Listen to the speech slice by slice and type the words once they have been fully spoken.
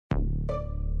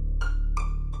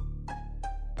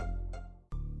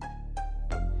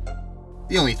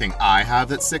The only thing I have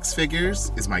that's 6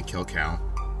 figures is my kill count.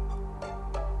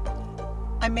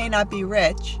 I may not be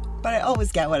rich, but I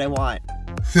always get what I want.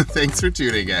 Thanks for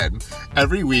tuning in.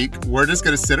 Every week, we're just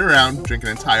going to sit around, drink an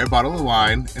entire bottle of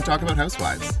wine, and talk about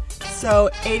housewives. So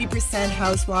 80%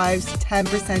 housewives,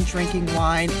 10% drinking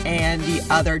wine, and the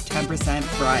other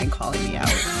 10% Brian calling me out.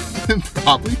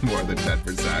 Probably more than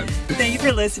 10%. Thank you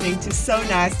for listening to So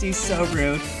Nasty, So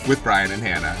Rude with Brian and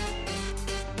Hannah.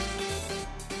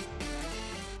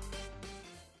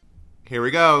 Here we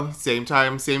go. Same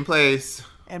time, same place.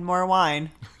 And more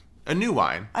wine. A new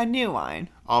wine. A new wine.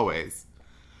 Always.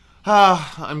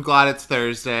 I'm glad it's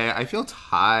Thursday. I feel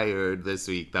tired this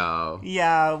week, though.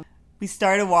 Yeah. We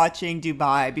started watching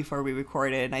Dubai before we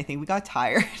recorded, and I think we got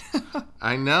tired.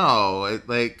 I know. It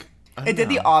did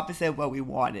the opposite of what we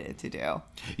wanted it to do.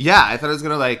 Yeah, I thought it was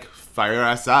going to, fire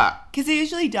us up. Because it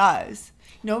usually does.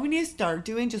 You know what we need to start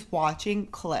doing? Just watching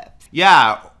clips.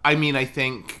 Yeah. I mean, I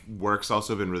think work's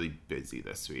also been really busy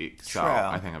this week. So True.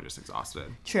 I think I'm just exhausted.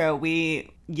 True.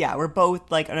 We're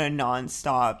both, on a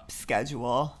non-stop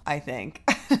schedule, I think.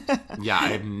 Yeah, I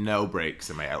have no breaks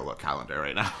in my Outlook calendar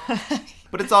right now.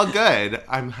 But it's all good.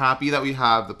 I'm happy that we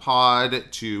have the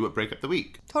pod to break up the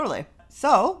week. Totally.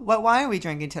 So, what wine are we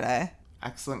drinking today?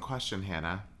 Excellent question,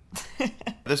 Hannah.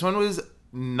 This one was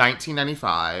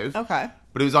 $19.95. Okay.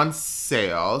 But it was on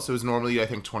sale, so it was normally, I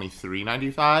think,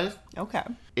 $23.95. Okay.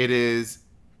 It is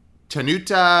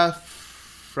Tenuta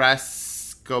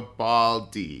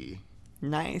Frescobaldi.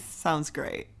 Nice. Sounds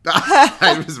great.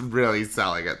 I was really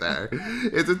selling it there.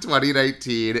 It's a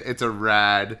 2019. It's a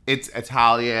red. It's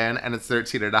Italian, and it's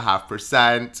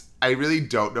 13.5%. I really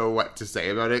don't know what to say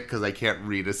about it because I can't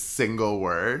read a single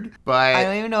word. But I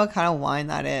don't even know what kind of wine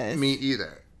that is. Me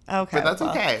either. Okay. But that's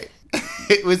okay.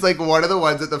 It was one of the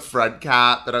ones at the front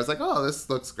cap that I was like, oh, this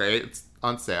looks great. It's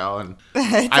on sale. And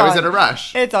I was in a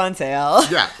rush. It's on sale.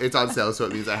 Yeah, it's on sale, so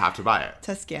it means I have to buy it.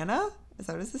 Toscana? Is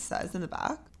that what it says in the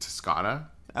back? Toscana?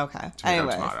 Okay. Tomato,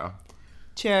 Anyways. tomato.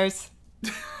 Cheers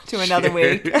to another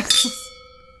week.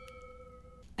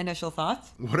 Initial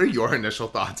thoughts? What are your initial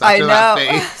thoughts after that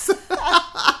face?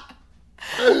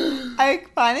 I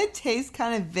find it tastes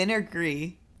kind of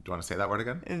vinegary. Do you want to say that word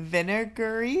again?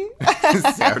 Vinegary?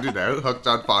 Sounded out. Hooked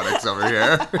on phonics over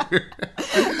here.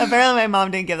 Apparently my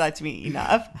mom didn't give that to me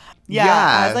enough.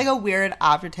 Yeah. It has a weird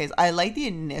aftertaste. I like the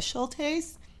initial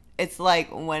taste. It's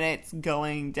when it's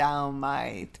going down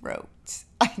my throat.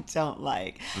 I don't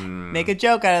like. Make a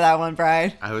joke out of that one,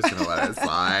 Brian. I was going to let it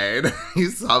slide.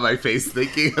 You saw my face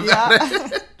thinking about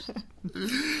it.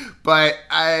 But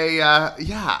I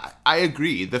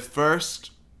agree. The first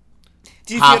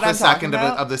half a second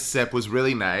of the sip was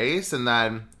really nice. And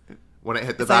then when it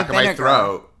hit the back of my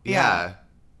throat,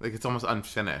 it's almost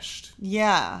unfinished.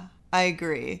 Yeah, I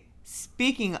agree.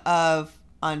 Speaking of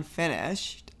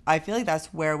unfinished, I feel like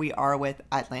that's where we are with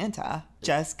Atlanta.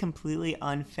 Just completely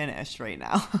unfinished right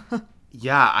now.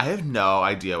 Yeah, I have no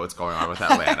idea what's going on with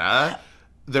Atlanta.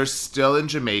 They're still in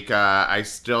Jamaica. I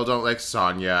still don't like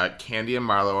Sanya. Kandi and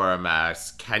Marlo are a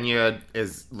mess. Kenya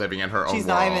is living in her own world. She's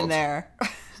not even there.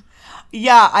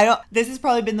 Yeah, this has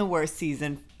probably been the worst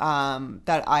season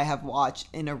that I have watched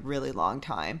in a really long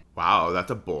time. Wow,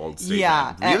 that's a bold statement.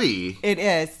 Yeah. Really? It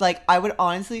is. I would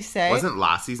honestly say... Wasn't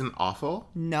last season awful?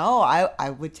 No, I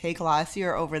would take last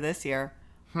year over this year.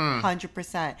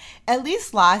 100%. At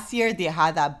least last year, they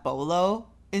had that Bolo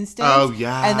instance. Oh,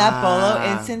 yeah. And that Bolo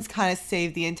instance kind of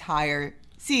saved the entire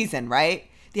season, right?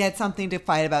 They had something to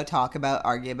fight about, talk about,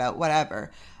 argue about,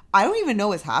 whatever. I don't even know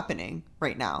what's happening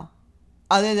right now.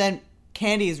 Other than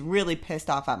Kandi is really pissed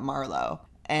off at Marlo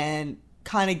and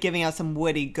kind of giving out some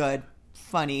witty, good,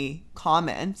 funny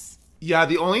comments. Yeah,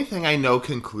 the only thing I know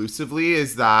conclusively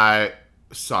is that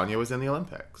Sanya was in the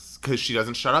Olympics because she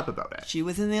doesn't shut up about it. She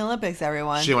was in the Olympics,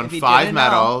 everyone. She won 5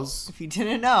 medals. If you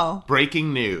didn't know.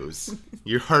 Breaking news.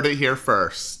 You heard it here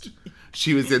first.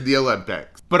 She was in the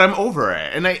Olympics. But I'm over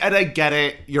it. And I get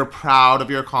it. You're proud of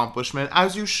your accomplishment,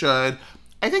 as you should.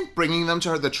 I think bringing them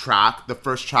to the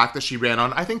first track that she ran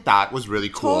on, I think that was really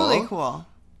cool. Totally cool.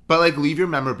 But, leave your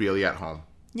memorabilia at home.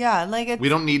 Yeah, we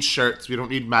don't need shirts. We don't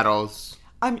need medals.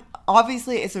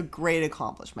 Obviously, it's a great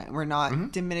accomplishment. We're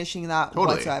not diminishing that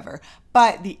whatsoever.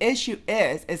 But the issue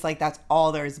is that's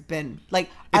all there's been. I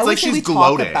wish she's we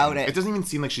gloating. Talk about it. It doesn't even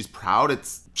seem like she's proud.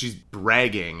 She's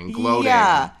bragging and gloating.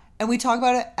 Yeah, and we talk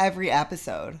about it every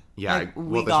episode. Yeah,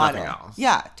 we there's got nothing it. else.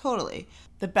 Yeah, totally.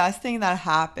 The best thing that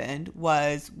happened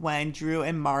was when Drew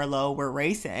and Marlo were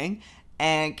racing,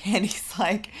 and Candy's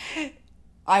like,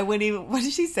 I wouldn't even... What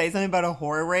did she say? Something about a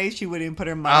horror race? She wouldn't even put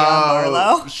her money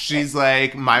on Marlo? She's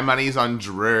like, my money's on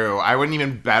Drew. I wouldn't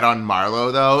even bet on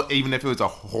Marlo, though, even if it was a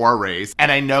horror race. And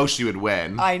I know she would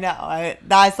win. I know.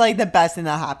 That's like the best thing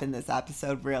that happened this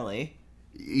episode, really.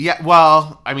 Yeah,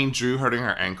 well, I mean, Drew hurting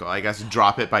her ankle. I guess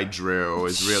Drop It by Drew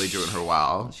is really doing her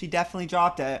well. She definitely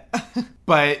dropped it.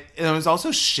 But it was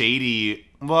also shady.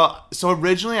 Well, so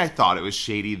originally I thought it was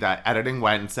shady that editing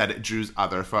went and said Drew's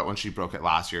other foot when she broke it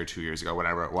last year or 2 years ago,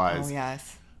 whatever it was. Oh,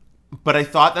 yes. But I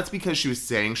thought that's because she was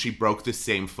saying she broke the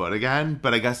same foot again,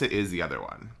 but I guess it is the other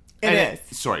one. It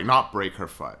is. Sorry, not break her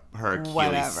foot. Her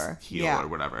Achilles heel or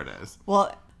whatever it is.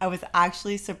 Well, I was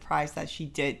actually surprised that she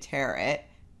did tear it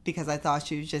because I thought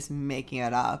she was just making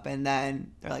it up. And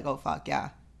then they're like, oh, fuck, yeah,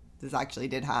 this actually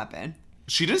did happen.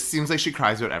 She just seems like she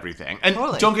cries about everything. And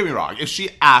totally. Don't get me wrong, if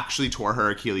she actually tore her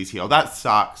Achilles heel, that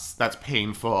sucks, that's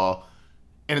painful,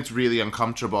 and it's really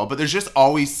uncomfortable. But there's just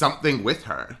always something with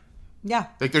her. Yeah.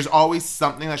 Like, there's always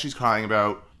something that she's crying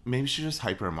about. Maybe she's just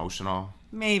hyper emotional.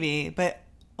 Maybe, but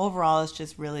overall it's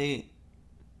just really,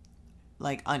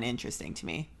 like, uninteresting to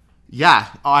me. Yeah,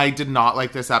 I did not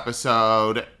like this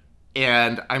episode,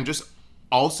 and I'm just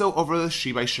also over the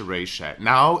She by Sheree shit.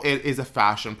 Now it is a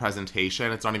fashion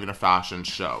presentation. It's not even a fashion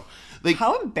show. Like,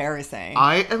 how embarrassing.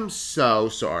 I am so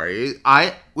sorry.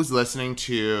 I was listening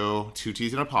to Two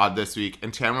Teas in a Pod this week,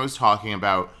 and Tamara was talking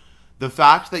about the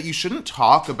fact that you shouldn't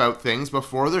talk about things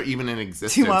before they're even in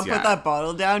existence. Do you want to put that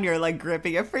bottle down? You're like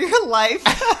gripping it for your life.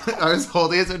 I was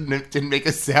holding it and it didn't make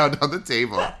a sound on the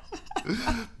table.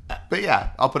 But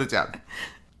yeah, I'll put it down.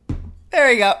 There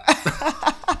we go.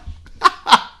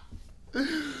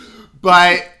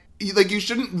 But, like, you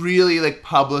shouldn't really, like,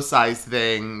 publicize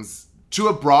things to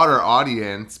a broader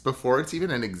audience before it's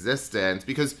even in existence,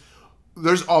 because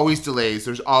there's always delays,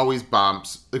 there's always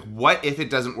bumps. Like, what if it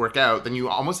doesn't work out? Then you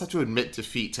almost have to admit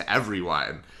defeat to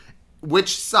everyone,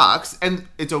 which sucks, and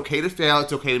it's okay to fail,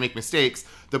 it's okay to make mistakes.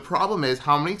 The problem is,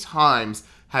 how many times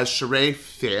has Sheree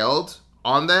failed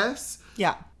on this?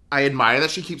 Yeah. I admire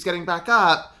that she keeps getting back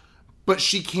up, but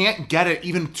she can't get it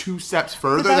even 2 steps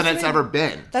further than it's ever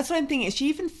been. That's what I'm thinking. Is she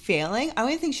even failing? I don't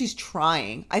even think she's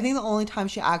trying. I think the only time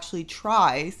she actually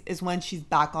tries is when she's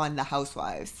back on The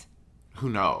Housewives. Who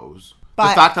knows? But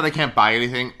the fact that I can't buy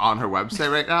anything on her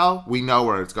website right now, we know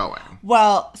where it's going.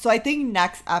 Well, so I think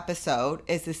next episode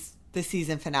is the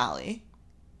season finale.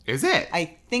 Is it?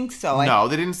 I think so. No,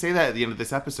 they didn't say that at the end of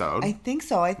this episode. I think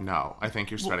so. No, I think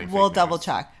you're spreading fake We'll news. double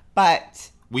check. But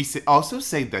we also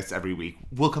say this every week.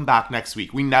 We'll come back next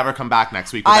week. We never come back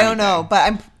next week with I don't know,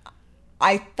 but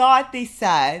I thought they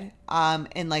said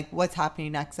in like what's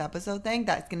happening next episode thing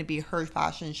that's going to be her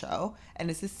fashion show, and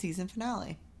it's the season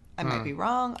finale. I might be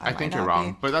wrong. I think you're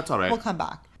wrong, but that's all right. We'll come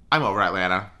back. I'm over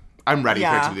Atlanta. I'm ready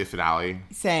for it to be the finale.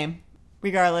 Same.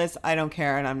 Regardless, I don't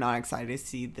care, and I'm not excited to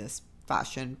see this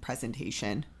fashion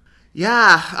presentation.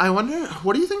 Yeah, I wonder,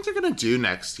 what do you think they're going to do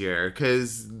next year?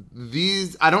 Because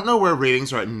I don't know where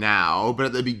ratings are at now, but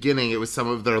at the beginning, it was some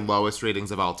of their lowest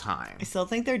ratings of all time. I still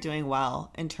think they're doing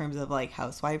well in terms of, like,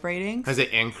 housewife ratings. Has it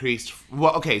increased?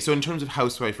 Well, okay, so in terms of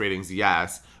housewife ratings,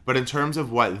 yes. But in terms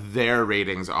of what their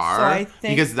ratings are,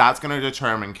 because that's going to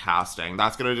determine casting.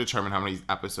 That's going to determine how many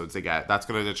episodes they get. That's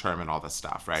going to determine all this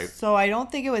stuff, right? So I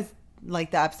don't think it was,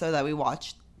 like, the episode that we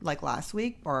watched, like, last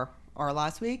week or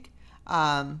last week.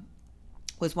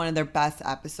 Was one of their best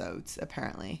episodes,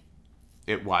 apparently.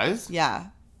 It was? Yeah.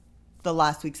 The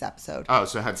last week's episode. Oh,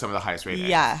 so it had some of the highest ratings.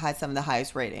 Yeah, it had some of the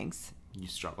highest ratings. You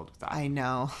struggled with that. I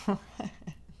know.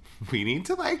 We need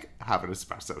to, like, have an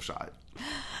espresso shot.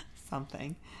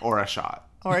 Something. Or a shot.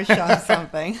 Or a shot,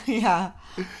 something. Yeah.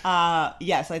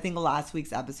 Yeah, so I think last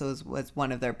week's episode was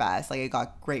one of their best. Like, it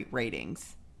got great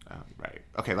ratings. Oh, right.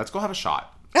 Okay, let's go have a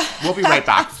shot. We'll be right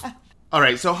back. All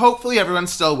right, so hopefully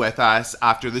everyone's still with us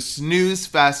after the snooze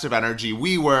fest of energy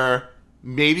we were.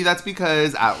 Maybe that's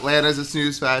because Atlanta's a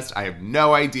snooze fest. I have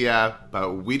no idea,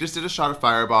 but we just did a shot of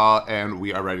Fireball, and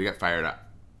we are ready to get fired up.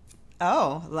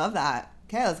 Oh, love that.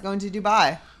 Okay, let's go into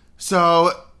Dubai.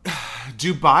 So,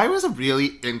 Dubai was a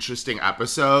really interesting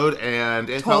episode, and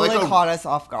it totally felt like caught us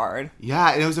off guard.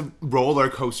 Yeah, it was a roller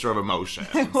coaster of emotions.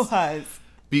 It was.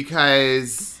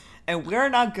 Because... And we're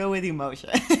not good with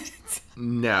emotions.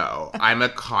 No, I'm a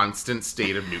constant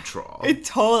state of neutral.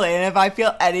 Totally. And if I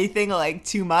feel anything like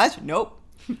too much, nope.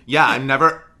 Yeah, I'm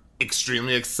never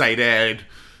extremely excited,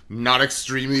 not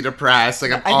extremely depressed.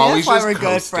 Like, I'm always just coasting.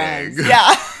 Good friends.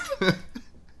 Yeah.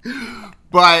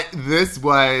 But this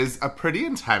was a pretty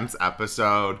intense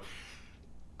episode.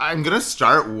 I'm going to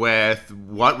start with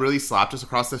what really slapped us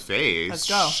across the face. Let's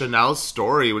go. Chanel's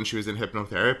story when she was in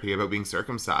hypnotherapy about being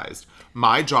circumcised.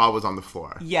 My jaw was on the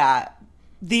floor. Yeah.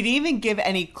 they didn't even give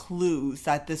any clues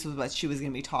that this was what she was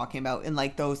going to be talking about in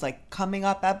like those like coming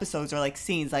up episodes or like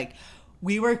scenes. Like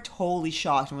we were totally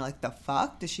shocked and we're like, the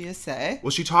fuck did she just say?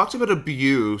 Well, she talked about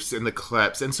abuse in the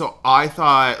clips, and so I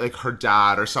thought like her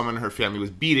dad or someone in her family was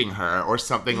beating her or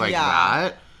something like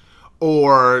that.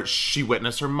 Or she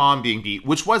witnessed her mom being beat,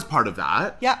 which was part of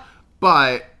that. Yeah.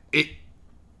 But it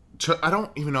took, I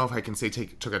don't even know if I can say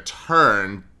took a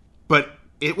turn, but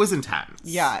it was intense.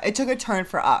 Yeah, it took a turn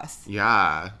for us.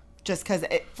 Yeah. Just because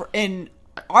in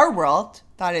our world,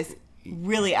 that is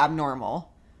really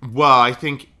abnormal. Well, I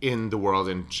think in the world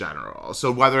in general.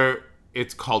 So whether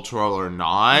it's cultural or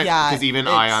not, because even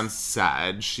Ayan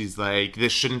said, she's like,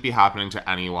 this shouldn't be happening to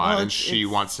anyone, and she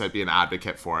wants to be an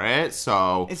advocate for it.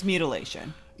 So it's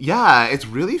mutilation. Yeah, it's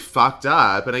really fucked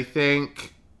up, and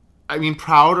I mean,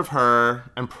 proud of her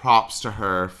and props to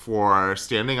her for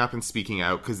standing up and speaking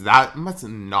out, because that must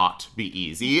not be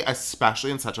easy,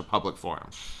 especially in such a public forum.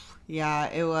 Yeah,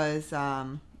 it was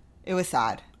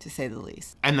sad, to say the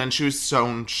least. And then she was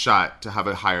sewn shut to have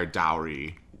a higher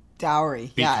dowry.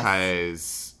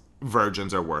 Because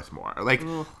virgins are worth more. Like,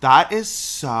 that is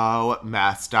so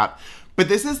messed up. But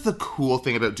this is the cool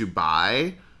thing about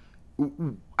Dubai.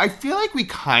 I feel like we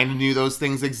kind of knew those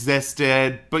things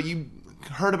existed, but you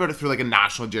heard about it through like a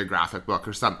National Geographic book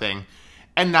or something.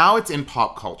 And now it's in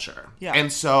pop culture. Yeah.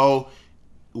 And so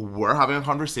we're having a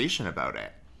conversation about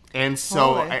it. And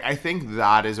so I think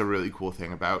that is a really cool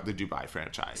thing about the Dubai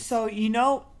franchise. So, you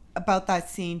know about that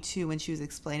scene, too, when she was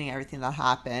explaining everything that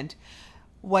happened,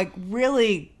 what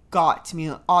really got to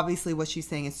me, obviously what she's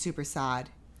saying is super sad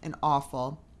and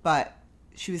awful, but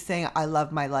she was saying, I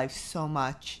love my life so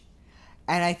much.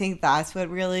 And I think that's what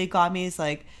really got me, is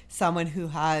like someone who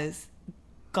has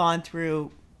gone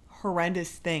through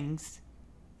horrendous things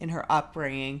in her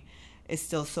upbringing is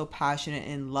still so passionate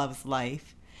and loves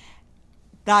life.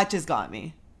 That just got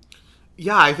me.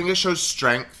 Yeah, I think it shows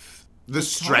strength. The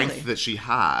strength that she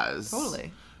has.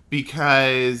 Totally.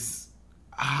 Because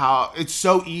how it's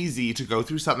so easy to go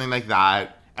through something like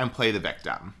that and play the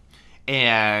victim.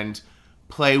 And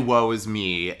play woe is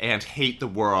me and hate the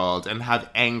world and have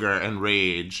anger and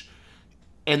rage.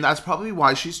 And that's probably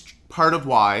why part of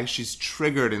why she's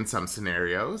triggered in some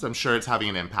scenarios. I'm sure it's having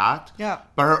an impact. Yeah.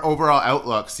 But her overall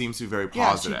outlook seems to be very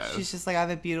positive. Yeah, she's just like, I have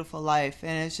a beautiful life.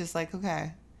 And it's just like,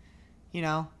 okay, you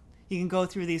know, you can go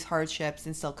through these hardships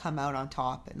and still come out on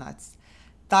top. And that's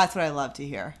what I love to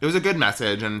hear. It was a good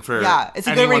message. And for it's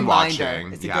a good reminder.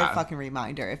 Watching, it's a good fucking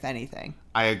reminder, if anything.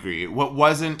 I agree. What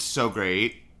wasn't so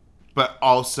great, but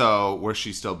also where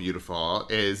she's still beautiful,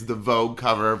 is the Vogue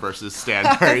cover versus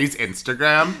Stanbury's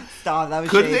Instagram. Stop, that was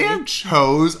Could shady. they have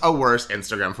chose a worse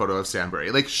Instagram photo of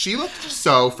Stanbury? Like, she looked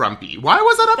so frumpy. Why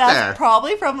was it up there? That's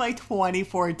probably from like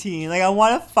 2014. Like, I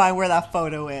want to find where that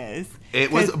photo is.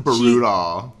 It was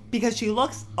brutal. Because she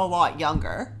looks a lot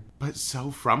younger. But so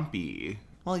frumpy.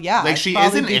 Well, yeah. Like, she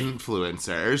is an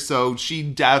influencer, so she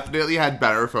definitely had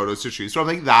better photos to choose from.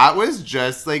 Like, that was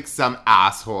just, like, some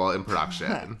asshole in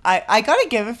production. I gotta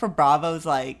give it for Bravo's,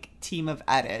 like, team of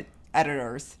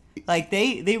editors. Like,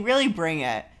 they really bring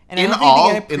it. And I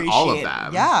don't think they get appreciated. In all of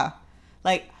them. Yeah.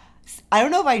 Like, I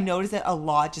don't know if I notice it a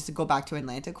lot, just to go back to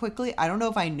Atlanta quickly. I don't know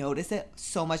if I notice it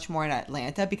so much more in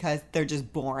Atlanta because they're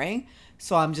just boring.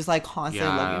 So I'm just like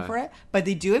constantly looking for it. But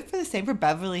they do it for the same for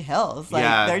Beverly Hills. Like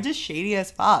they're just shady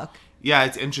as fuck. Yeah,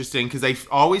 it's interesting because I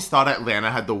always thought Atlanta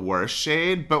had the worst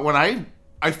shade. But when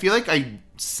I feel like I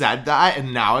said that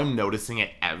and now I'm noticing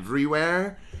it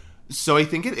everywhere. So I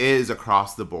think it is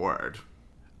across the board.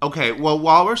 Okay, well,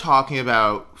 while we're talking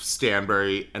about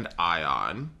Stanbury and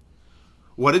Ayan,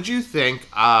 what did you think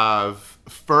of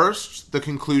first the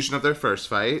conclusion of their first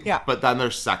fight, but then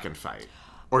their second fight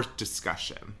or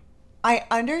discussion? I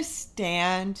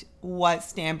understand what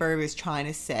Stanbury was trying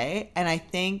to say, and I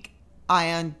think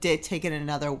Ayan did take it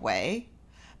another way,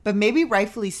 but maybe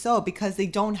rightfully so because they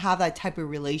don't have that type of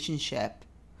relationship.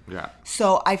 Yeah.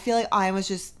 So I feel like Ayan was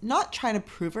just not trying to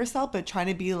prove herself, but trying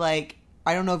to be like,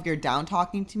 I don't know if you're down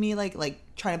talking to me, like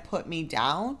trying to put me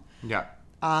down. Yeah.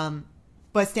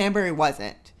 But Stanbury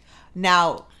wasn't.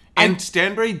 Now. And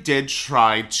Stanbury did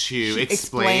try to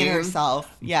explain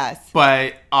herself, yes.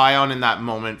 But Ayan in that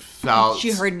moment felt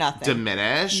she heard nothing.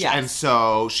 Diminished. Yes. And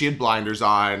so she had blinders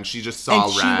on. She just saw red.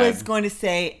 And she was going to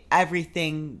say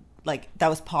everything like that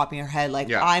was popping in her head.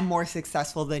 Like, I'm more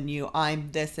successful than you. I'm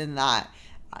this and that.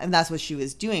 And that's what she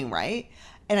was doing, right?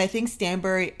 And I think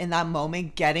Stanbury in that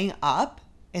moment getting up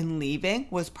and leaving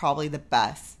was probably the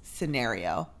best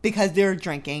scenario. Because they're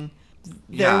drinking.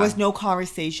 There was no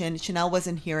conversation. Chanel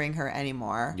wasn't hearing her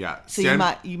anymore. Yeah. So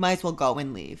you might as well go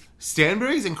and leave.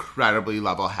 Stanbury's incredibly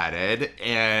level-headed,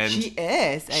 and she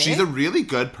is. She's a really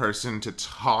good person to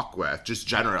talk with, just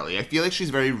generally. I feel like she's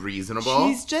very reasonable.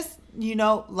 She's just,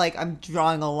 like I'm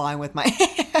drawing a line with my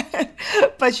hand,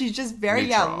 but she's just very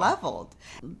leveled.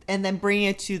 And then bringing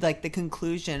it to like the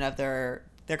conclusion of their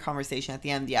conversation at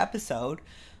the end of the episode.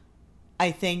 I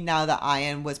think now that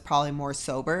Ayan was probably more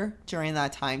sober during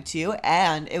that time too,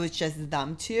 and it was just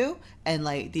them two, and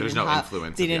like they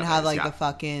didn't have like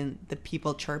the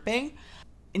people chirping,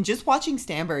 and just watching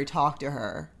Stanbury talk to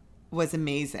her was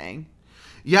amazing.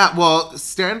 Yeah, well,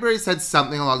 Stanbury said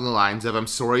something along the lines of, "I'm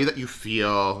sorry that you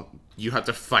feel you have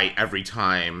to fight every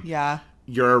time. Yeah,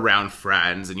 you're around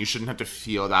friends, and you shouldn't have to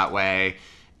feel that way.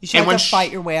 You should have to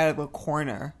fight your way out of a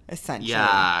corner, essentially."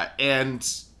 Yeah, and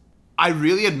I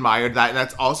really admired that, and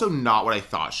that's also not what I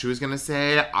thought she was going to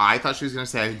say. I thought she was going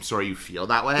to say, "I'm sorry you feel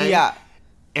that way." Yeah.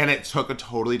 And it took a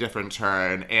totally different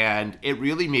turn, and it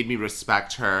really made me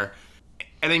respect her.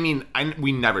 And I mean,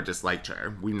 we never disliked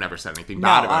her. We never said anything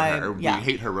bad about her. Yeah. We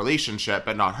hate her relationship,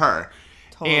 but not her.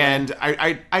 Totally. And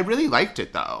I really liked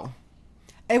it, though.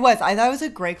 It was. I thought it was a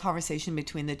great conversation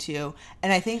between the two.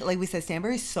 And I think, like we said,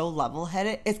 Stanbury is so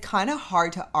level-headed. It's kind of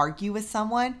hard to argue with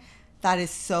someone that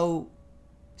is so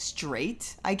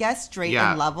straight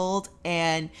and leveled,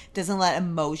 and doesn't let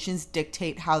emotions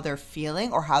dictate how they're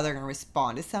feeling or how they're going to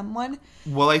respond to someone.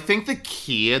 Well, I think the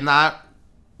key in that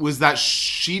was that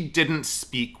she didn't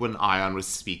speak when Ayan was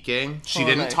speaking. She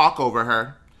didn't talk over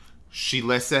her. She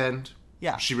listened.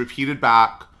 Yeah. She repeated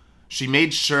back. She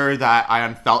made sure that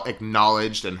Ayan felt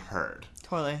acknowledged and heard.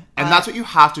 Totally. And that's what you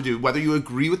have to do. Whether you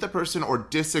agree with the person or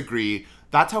disagree,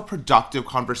 that's how productive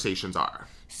conversations are.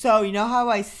 So, you know how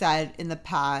I said in the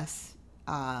past,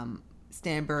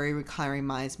 Stanbury kind of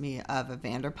reminds me of a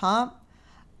Vanderpump?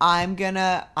 I'm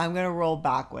gonna roll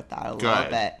back with that a little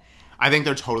bit. I think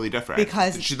they're totally different.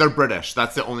 Because they're British.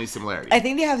 That's the only similarity. I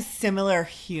think they have similar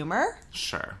humor.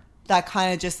 Sure. That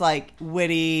kind of just like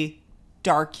witty,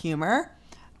 dark humor.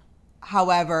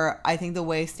 However, I think the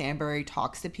way Stanbury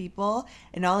talks to people,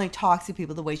 and not only talks to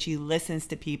people, the way she listens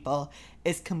to people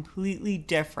is completely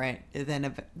different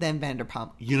than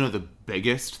Vanderpump. You know the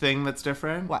biggest thing that's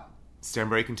different? What?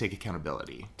 Stanbury can take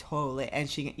accountability. Totally. And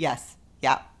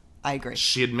I agree.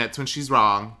 She admits when she's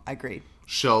wrong. Agreed.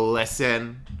 She'll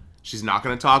listen. She's not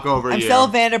going to talk over you. I'm still a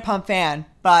Vanderpump fan,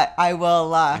 but I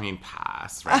will...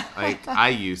 pass, right? Like, I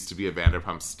used to be a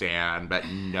Vanderpump stan, but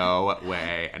no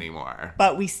way anymore.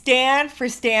 But we stand for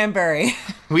Stanbury.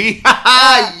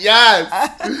 Yes!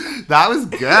 That was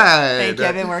good. Thank you.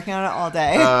 I've been working on it all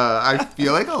day. I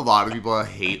feel like a lot of people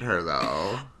hate her,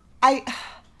 though.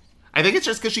 I think it's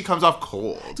just because she comes off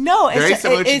cold. No, it's very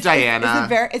similar to Diana.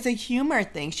 It's a humor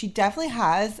thing. She definitely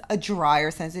has a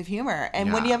drier sense of humor,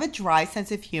 and when you have a dry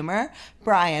sense of humor,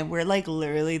 Brian, we're like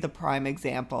literally the prime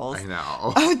examples. I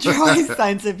know. Of dry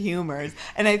sense of humors,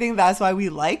 and I think that's why we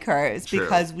like her. Is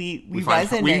because we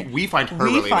resonate. We find her.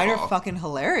 We find her fucking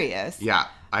hilarious. Yeah.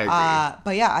 I agree.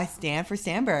 But yeah, I stand for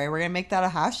Stanbury. We're going to make that a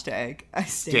hashtag. I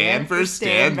stand for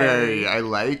Stanbury. I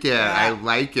like it. Yeah. I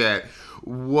like it.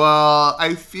 Well,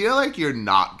 I feel like you're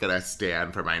not going to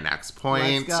stand for my next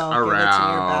point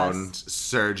around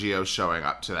Sergio showing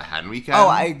up to the hen weekend. Oh,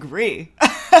 I agree.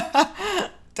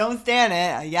 Don't stand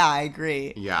it. Yeah, I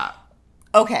agree. Yeah.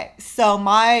 Okay, so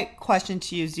my question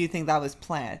to you is, do you think that was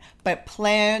planned? But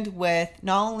planned with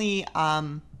not only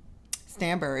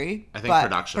Stanbury, I think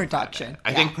production.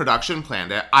 I think production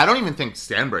planned it. I don't even think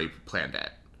Stanbury planned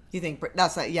it. You think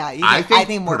that's like, yeah? I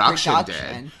think more production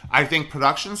did. I think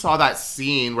production saw that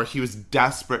scene where he was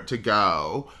desperate to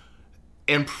go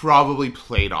and probably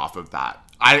played off of that.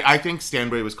 I think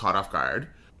Stanbury was caught off guard.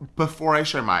 Before I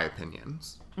share my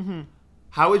opinions,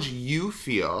 how would you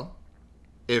feel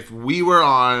if we were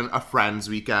on a friend's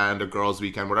weekend, a girl's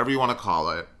weekend, whatever you want to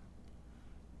call it,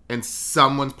 and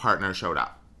someone's partner showed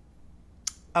up?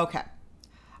 Okay.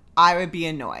 I would be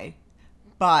annoyed.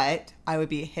 But I would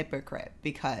be a hypocrite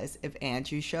because if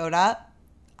Andrew showed up,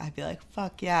 I'd be like,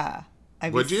 fuck yeah.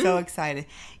 I'd be so excited.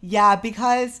 Yeah,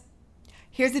 because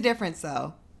here's the difference,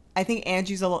 though. I think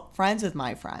Andrew's friends with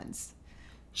my friends.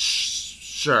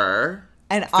 Sure.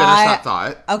 And finish that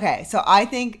thought. Okay, so I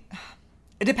think...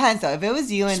 It depends, though. If it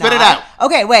was you and Spit it out.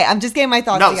 Okay, wait. I'm just getting my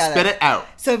thoughts together. No, spit it out.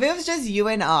 So if it was just you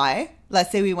and I,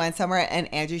 let's say we went somewhere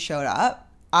and Andrew showed up,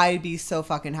 I'd be so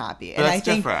fucking happy. And I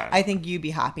think you'd be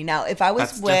happy. Now, if I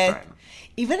was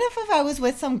even if I was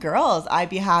with some girls, I'd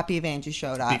be happy if Andrew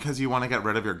showed up. Because you want to get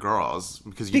rid of your girls.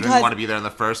 Because you didn't want to be there in the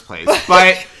first place.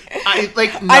 But, I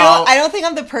don't think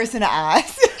I'm the person to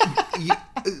ask.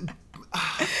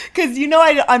 Because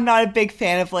I'm not a big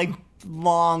fan of like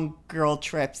long girl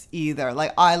trips either.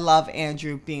 Like I love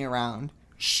Andrew being around.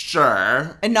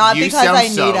 Sure. And not you because I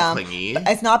so need him. Clingy.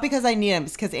 It's not because I need him.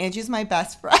 It's because Andrew's my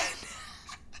best friend.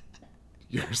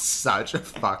 You're such a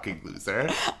fucking loser.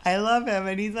 I love him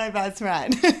and he's my best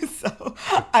friend. So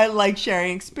I like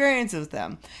sharing experiences with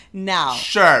him. Now.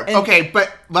 Sure. Okay,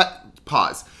 but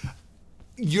pause.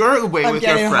 You're away with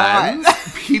your friends.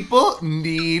 People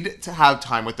need to have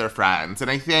time with their friends.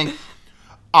 And I think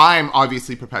I'm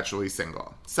obviously perpetually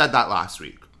single. Said that last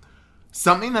week.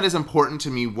 Something that is important to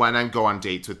me when I go on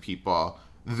dates with people,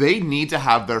 they need to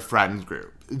have their friend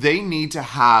group. They need to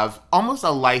have almost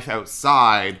a life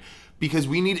outside because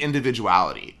we need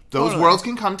individuality. Those worlds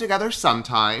can come together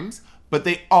sometimes, but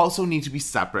they also need to be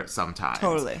separate sometimes.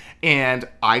 Totally. And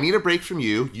I need a break from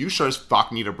you. You sure as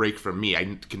fuck need a break from me.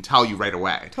 I can tell you right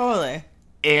away. Totally.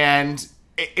 And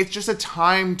it's just a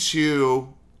time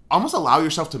to almost allow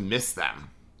yourself to miss them.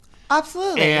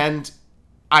 Absolutely. And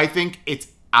I think it's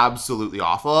absolutely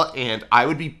awful. And I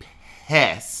would be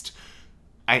pissed.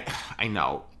 I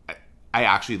know. I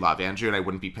actually love Andrew, and I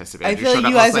wouldn't be pissed if Andrew showed up. I feel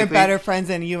like you guys are better friends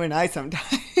than you and I sometimes.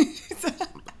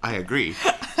 I agree.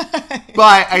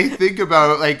 But I think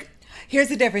about, like... Here's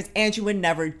the difference. Andrew would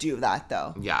never do that,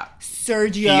 though. Yeah.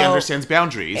 Sergio... He understands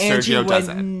boundaries. Andrew Sergio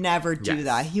doesn't. would never do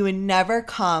that. He would never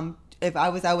come if I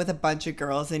was out with a bunch of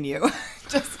girls and you.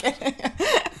 Just kidding.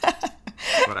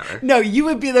 Whatever. No, you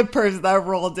would be the person that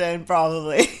rolled in,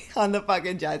 probably, on the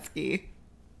fucking jet ski.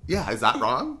 Yeah, is that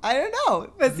wrong? I don't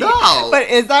know. But No. But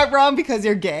is that wrong because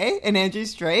you're gay and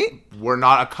Andrew's straight? We're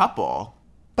not a couple.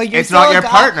 But you're it's not your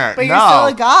partner. But you're still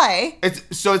a guy.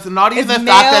 It's not even the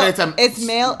fact that it's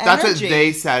male that's energy. what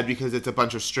they said because it's a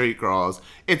bunch of straight girls.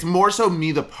 It's more so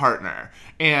me, the partner.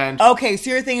 And okay, so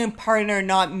you're thinking partner,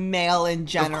 not male in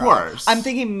general. Of course. I'm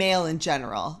thinking male in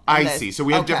general. I see. So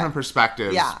we have different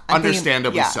perspectives. Yeah.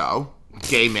 Understandably so.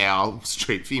 Gay male,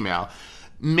 straight female.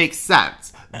 Makes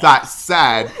sense. That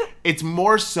said, it's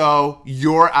more so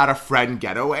you're at a friend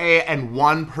getaway and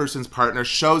one person's partner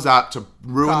shows up to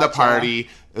ruin the party.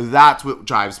 That's what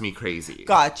drives me crazy.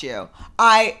 Got you.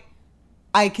 I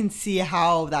can see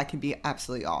how that can be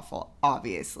absolutely awful,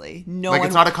 obviously.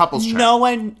 It's not a couple's trip.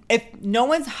 If no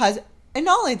one's husband, and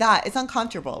not only that, it's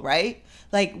uncomfortable, right?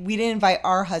 Like, we didn't invite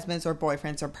our husbands or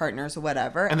boyfriends or partners or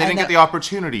whatever. And they didn't get the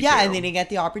opportunity to. Yeah, and they didn't get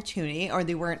the opportunity or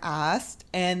they weren't asked.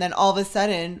 And then all of a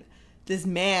sudden, this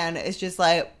man is just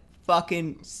like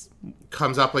fucking...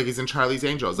 Comes up like he's in Charlie's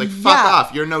Angels. Like, fuck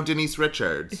off. You're no Denise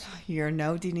Richards. You're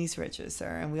no Denise Richards, sir.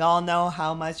 And we all know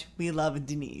how much we love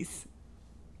Denise.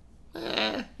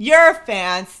 You're a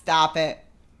fan. Stop it.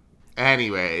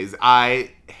 Anyways,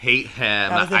 I hate him.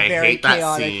 That was a very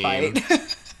chaotic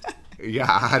fight.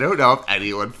 Yeah, I don't know if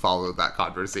anyone followed that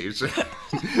conversation.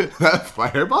 That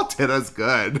fireball did us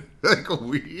good. Like,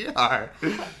 we are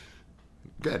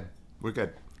good. We're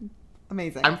good.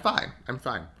 Amazing. I'm fine.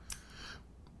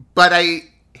 But I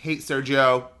hate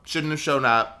Sergio. Shouldn't have shown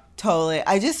up. Totally.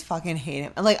 I just fucking hate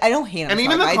him. Like, I don't hate him. And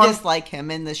even I dislike him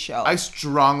in the show. I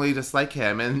strongly dislike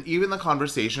him. And even the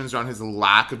conversations around his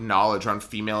lack of knowledge around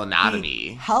female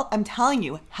anatomy. I'm telling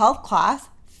you, health class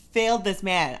failed this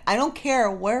man. I don't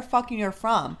care where fucking you're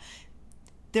from.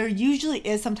 There usually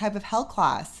is some type of health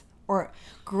class or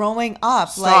growing up.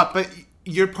 Stop, but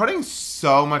you're putting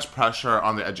so much pressure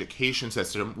on the education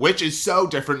system, which is so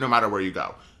different no matter where you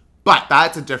go. But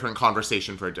that's a different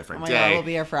conversation for a different day. God, we'll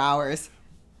be here for hours.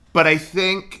 But I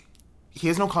think he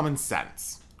has no common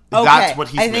sense. Okay. That's what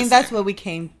he's missing. I think that's what we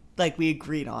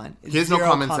agreed on. He has no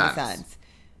common sense.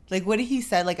 Like, what did he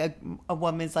say? Like, a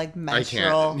woman's, like,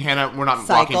 menstrual Hannah, we're not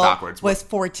walking backwards. Was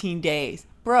 14 days.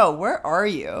 Bro, where are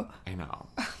you? I know.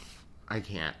 I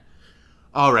can't.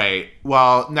 All right.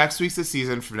 Well, next week's the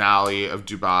season finale of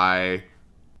Dubai.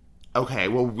 Okay,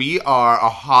 well, we are a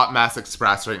hot mess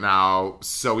express right now,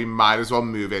 so we might as well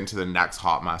move into the next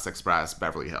hot mess express,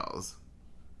 Beverly Hills.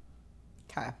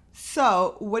 Okay.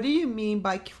 So, what do you mean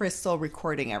by Crystal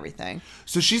recording everything?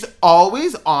 So she's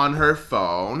always on her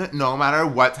phone, no matter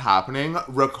what's happening,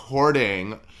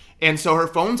 recording. And so her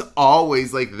phone's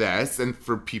always like this. And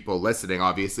for people listening,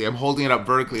 obviously, I'm holding it up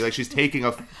vertically like she's taking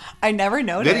a I never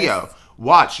noticed. Video.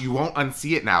 Watch, you won't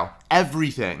unsee it now.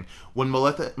 Everything. When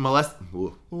Melissa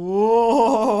Ooh,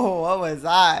 what was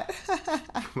that?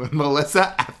 When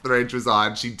Melissa Etheridge was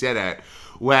on, she did it.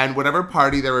 When whatever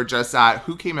party they were just at,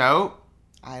 who came out?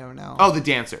 I don't know. Oh, the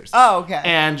dancers. Oh, okay.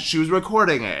 And she was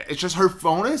recording it. It's just her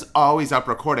phone is always up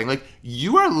recording. Like,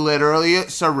 you are literally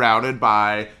surrounded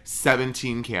by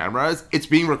 17 cameras. It's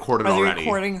being recorded already. Are they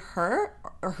recording her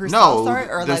or herself? No,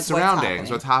 or the like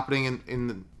surroundings. What's happening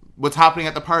in what's happening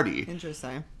at the party.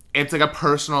 Interesting. it's like a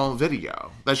personal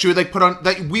video that she would like put on,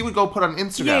 that we would go put on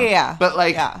Instagram. Yeah. But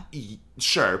like,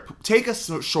 sure, take a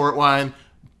short one,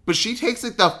 but she takes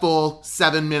like the full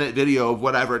 7-minute video of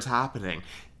whatever is happening.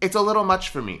 It's a little much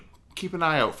for me. Keep an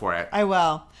eye out for it. I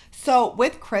will. So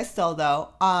with Crystal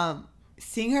though,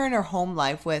 seeing her in her home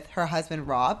life with her husband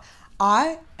Rob,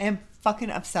 I am fucking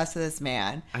obsessed with this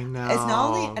man. I know. It's not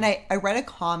only, and I read a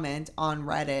comment on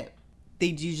Reddit. They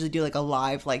usually do like a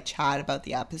live like chat about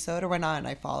the episode or whatnot, and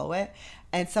I follow it.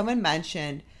 And someone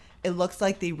mentioned it looks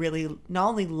like they really not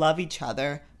only love each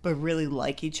other but really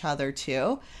like each other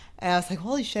too. And I was like,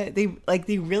 holy shit,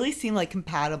 they really seem like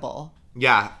compatible.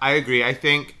 Yeah, I agree. I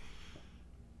think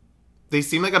they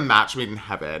seem like a match made in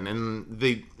heaven, and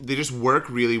they just work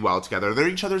really well together. They're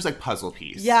each other's like puzzle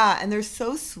piece. Yeah, and they're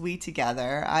so sweet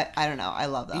together. I don't know. I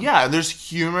love them. Yeah, and there's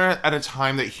humor at a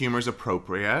time that humor's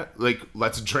appropriate. Like,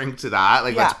 let's drink to that.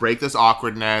 Like, let's break this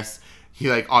awkwardness. He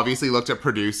like obviously looked at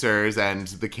producers and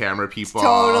the camera people.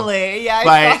 Totally. Yeah.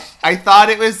 But I thought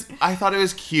it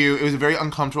was cute. It was a very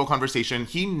uncomfortable conversation.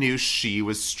 He knew she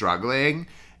was struggling.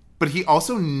 But he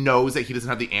also knows that he doesn't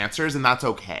have the answers, and that's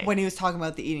okay. When he was talking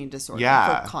about the eating disorder.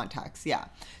 Yeah. For context, yeah.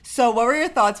 So what were your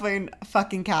thoughts when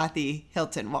fucking Kathy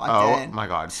Hilton walked in? Oh, my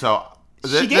God. So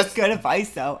she gets good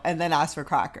advice, though, and then asks for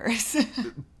crackers.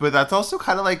 But that's also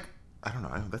kind of like, I don't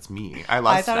know. That's me. I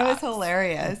love I thought snacks. it was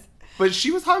hilarious. But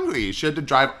she was hungry. She had to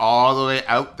drive all the way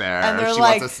out there. And she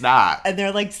wants a snack. And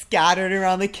they're like scattered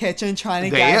around the kitchen trying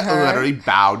to get her. They literally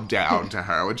bowed down to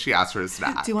her when she asked for a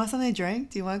snack. Do you want something to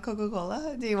drink? Do you want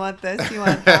Coca-Cola? Do you want this? Do you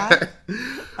want that?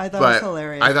 I thought it was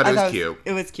hilarious. I thought it was cute.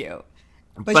 It was cute.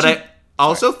 But I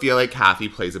also feel like Kathy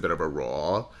plays a bit of a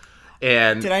role.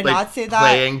 And did I not say that?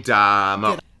 Playing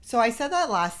dumb. So I said that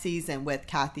last season with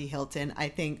Kathy Hilton, I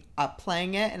think,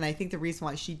 playing it. And I think the reason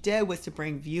why she did was to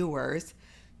bring viewers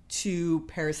to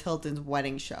Paris Hilton's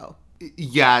wedding show.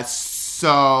 Yeah,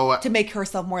 so... to make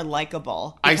herself more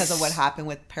likable because of what happened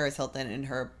with Paris Hilton in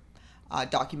her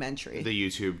documentary. The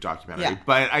YouTube documentary. Yeah.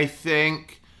 But I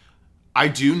think... I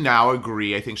do now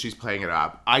agree. I think she's playing it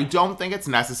up. I don't think it's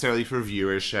necessarily for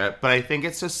viewership, but I think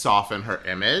it's to soften her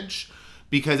image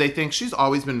because I think she's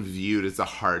always been viewed as a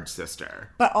hard sister.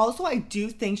 But also I do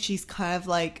think she's kind of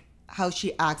like how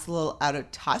she acts a little out of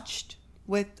touch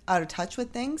with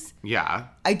things. Yeah.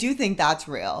 I do think that's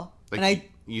real. Like, and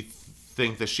you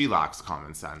think that she lacks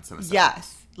common sense in a sense.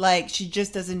 Yes. Like, she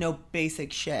just doesn't know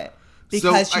basic shit.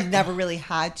 Because she's never really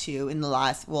had to in the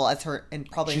last, as her,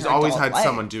 and probably she's her always had life.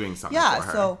 someone doing something for her.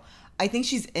 Yeah, so I think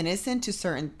she's innocent to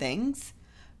certain things,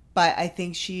 but I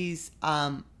think she's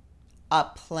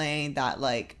up playing that,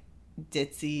 like,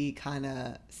 ditzy, kind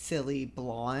of silly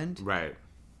blonde. Right.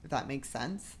 If that makes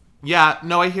sense. Yeah,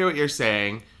 no, I hear what you're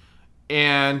saying.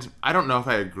 And I don't know if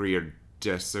I agree or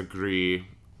disagree.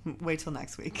 Wait till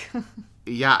next week.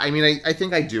 Yeah, I mean, I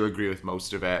think I do agree with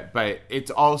most of it. But it's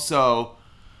also...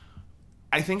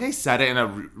 I think I said it in a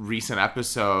recent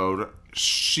episode.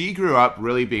 She grew up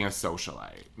really being a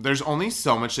socialite. There's only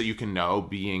so much that you can know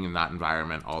being in that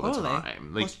environment all the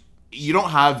time. Like, you don't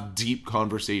have deep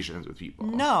conversations with people.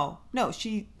 No.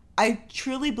 I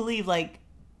truly believe, like,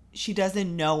 she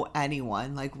doesn't know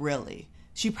anyone, like, really.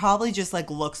 She probably just, like,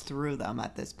 looks through them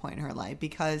at this point in her life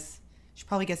because she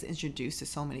probably gets introduced to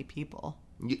so many people.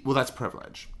 Well, that's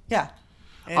privilege. Yeah.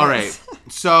 All right.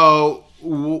 So,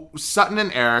 Sutton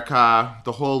and Erica,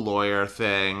 the whole lawyer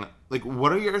thing, like,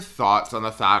 what are your thoughts on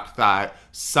the fact that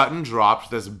Sutton dropped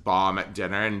this bomb at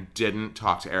dinner and didn't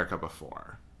talk to Erica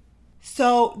before?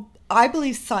 So, I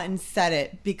believe Sutton said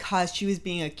it because she was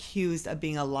being accused of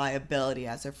being a liability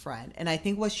as a friend. And I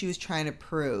think what she was trying to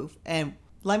prove, and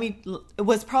it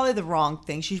was probably the wrong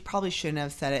thing. She probably shouldn't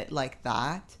have said it like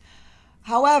that.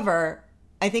 However,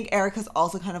 I think Erica's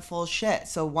also kind of full of shit.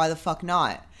 So why the fuck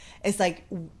not? It's like,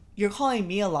 you're calling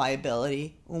me a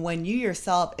liability when you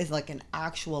yourself is like an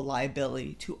actual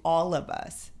liability to all of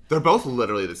us. They're both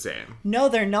literally the same. No,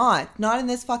 they're not. Not in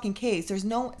this fucking case.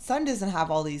 Sutton doesn't have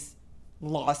all these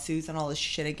lawsuits and all this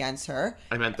shit against her.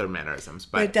 I meant their mannerisms,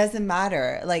 but it doesn't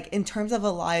matter. Like, in terms of a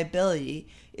liability,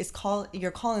 you're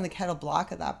calling the kettle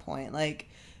black at that point. Like,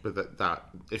 but that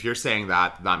if you're saying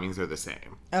that means they're the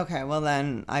same. Okay, well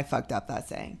then I fucked up that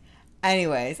saying.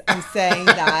 Anyways, I'm saying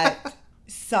that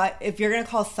if you're gonna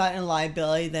call Sutton a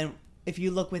liability, then if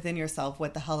you look within yourself,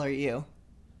 what the hell are you?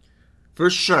 For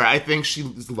sure, I think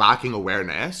she's lacking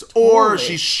awareness, or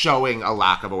she's showing a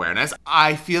lack of awareness.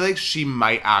 I feel like she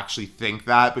might actually think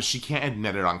that, but she can't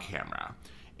admit it on camera.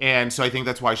 And so I think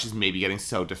that's why she's maybe getting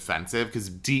so defensive, because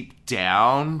deep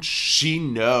down, she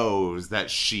knows that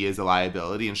she is a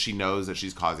liability, and she knows that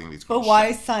she's causing these. But why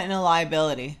is Sutton a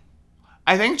liability?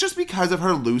 I think just because of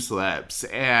her loose lips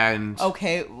and...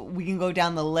 Okay, we can go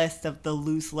down the list of the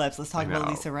loose lips. Let's talk about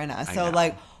Lisa Rinna. So,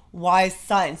 like, why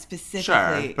Sutton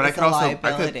specifically is a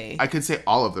liability? I could say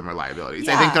all of them are liabilities.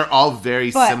 Yeah. I think they're all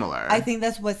very similar. I think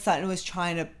that's what Sutton was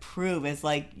trying to prove is,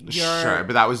 like, you're... Sure,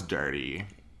 but that was dirty.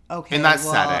 Okay, in that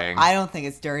setting. I don't think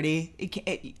it's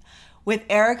dirty. With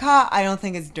Erica, I don't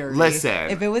think it's dirty. Listen.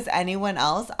 If it was anyone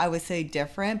else, I would say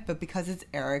different. But because it's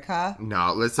Erica...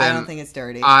 No, listen. I don't think it's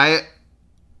dirty. I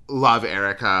love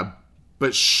Erica,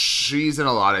 but she's in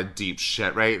a lot of deep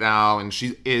shit right now, and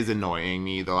she is annoying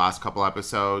me the last couple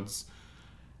episodes.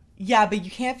 Yeah, but you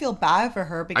can't feel bad for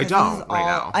her because I don't right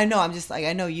now. I know, I'm just like,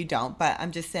 I know you don't, but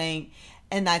I'm just saying,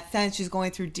 in that sense, she's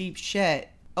going through deep shit.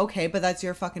 Okay, but that's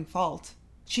your fucking fault.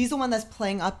 She's the one that's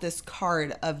playing up this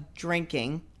card of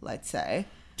drinking, let's say.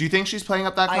 Do you think she's playing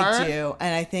up that card? I do,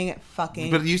 and I think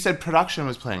fucking... But you said production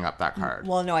was playing up that card.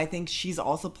 Well, no, I think she's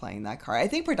also playing that card. I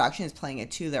think production is playing it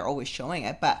too. They're always showing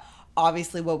it, but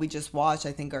obviously what we just watched,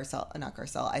 I think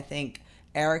I think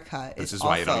Erica is also... This is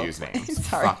why you don't use names.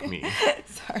 Sorry. Fuck me.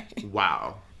 Sorry.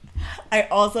 Wow. I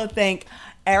also think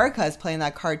Erica is playing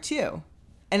that card too.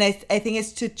 And I think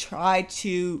it's to try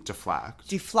to...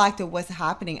 Deflect of what's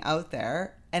happening out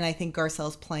there. And I think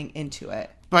Garcelle's playing into it.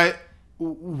 But...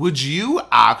 Would you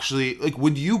actually, like,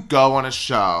 would you go on a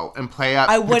show and play up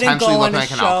potentially looking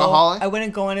like an alcoholic? I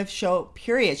wouldn't go on a show,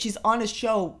 period. She's on a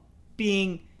show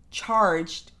being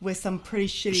charged with some pretty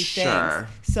shitty things.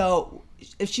 So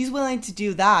if she's willing to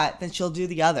do that, then she'll do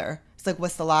the other. It's like,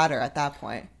 what's the ladder at that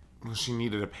point? Well, she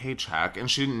needed a paycheck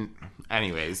and she didn't.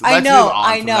 Anyways, let's move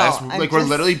on from this. Like, we're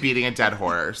literally beating a dead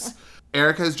horse.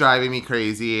 Erica's driving me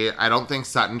crazy. I don't think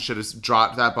Sutton should have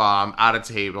dropped that bomb at a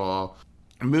table.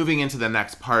 Moving into the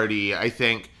next party, I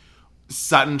think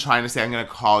Sutton trying to say, I'm going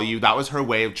to call you, that was her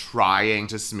way of trying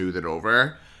to smooth it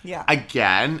over. Yeah.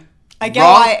 Again, I get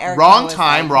why Erica wrong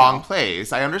time, like, wrong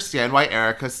place. I understand why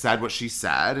Erica said what she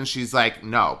said, and she's like,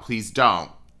 no, please don't.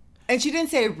 And she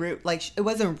didn't say rude, like, it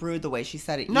wasn't rude the way she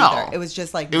said it either. No. It was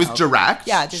just like, it was direct.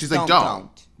 Yeah, just she's like, don't.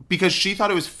 Because she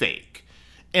thought it was fake.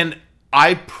 And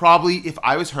I probably, if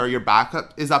I was her, your back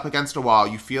is up against a wall,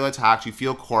 you feel attacked, you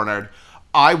feel cornered,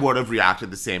 I would have reacted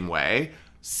the same way.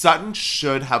 Sutton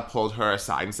should have pulled her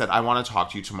aside and said, I want to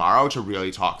talk to you tomorrow to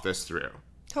really talk this through.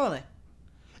 Totally.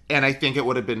 And I think it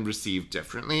would have been received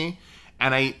differently.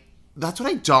 And that's what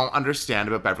I don't understand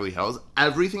about Beverly Hills.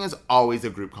 Everything is always a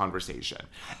group conversation.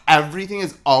 Everything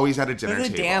is always at a dinner table.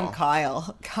 It's a damn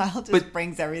Kyle. Kyle just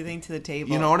brings everything to the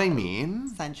table. You know what I mean?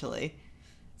 Essentially.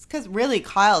 It's because really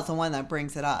Kyle's the one that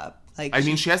brings it up. Like, I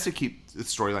mean, she has to keep the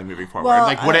storyline moving forward. Well,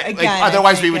 like,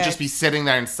 otherwise we would just be sitting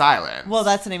there in silence. Well,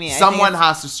 that's what I mean. Someone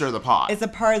has to stir the pot. It's a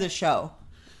part of the show,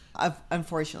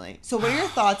 unfortunately. So what are your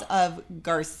thoughts of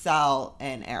Garcelle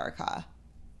and Erica?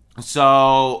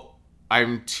 So,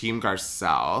 I'm Team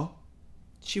Garcelle.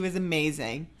 She was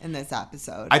amazing in this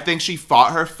episode. I think she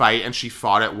fought her fight and she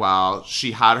fought it well.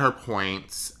 She had her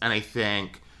points, and I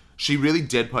think she really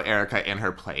did put Erica in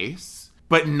her place.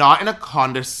 But not in a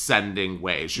condescending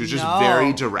way. She was just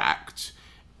very direct.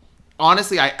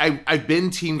 Honestly, I've been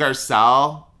Team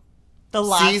Garcelle.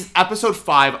 Episode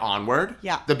 5 onward.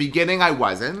 Yeah. The beginning, I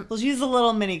wasn't. Well, she's a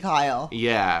little mini Kyle.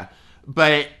 Yeah.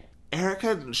 But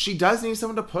Erica, she does need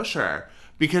someone to push her.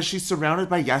 Because she's surrounded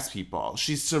by yes people.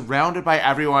 She's surrounded by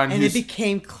everyone. And it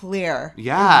became clear.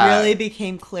 Yeah. It really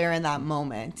became clear in that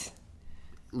moment.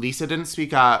 Lisa didn't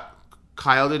speak up.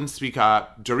 Kyle didn't speak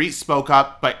up. Dorit spoke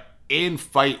up, but in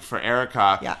fight for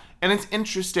Erica. Yeah. And it's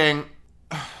interesting.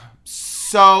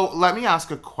 So let me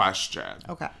ask a question.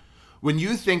 Okay. When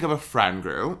you think of a friend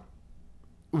group,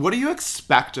 what do you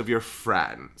expect of your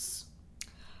friends?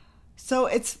 So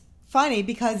it's funny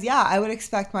because, yeah, I would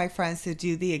expect my friends to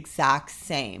do the exact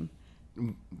same.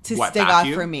 To stick up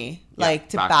for me. Like,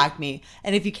 to back me.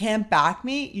 And if you can't back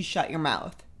me, you shut your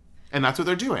mouth. And that's what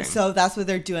they're doing. So that's what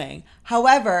they're doing.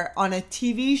 However, on a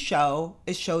TV show,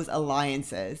 it shows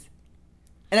alliances.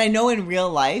 And I know in real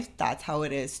life, that's how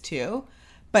it is too.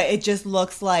 But it just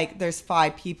looks like there's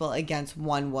 5 people against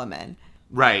 1 woman.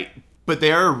 Right. But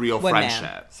they're a real friendship.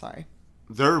 Man. Sorry.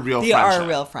 They're a real friendship. They are a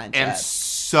real friendship. And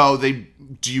so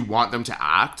do you want them to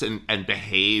act and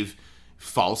behave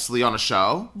falsely on a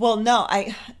show? Well, no.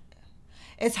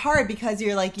 It's hard because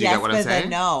you're like, yes, but then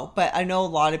no. But I know a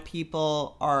lot of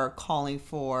people are calling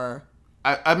for...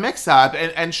 A mix-up,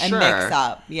 and sure. A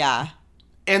mix-up, yeah.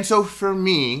 And so for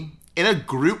me... In a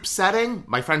group setting,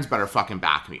 my friends better fucking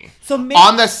back me. So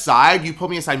on the side, you pull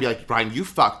me aside and be like, Brian, you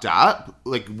fucked up.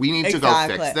 Like, we need to go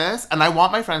fix this. And I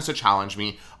want my friends to challenge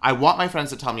me. I want my friends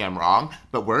to tell me I'm wrong.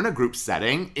 But we're in a group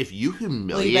setting. If you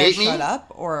humiliate me... shut up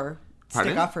or...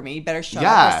 stick up for me. You better shut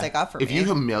up or stick up for me. If you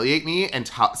humiliate me and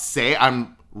say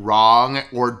I'm wrong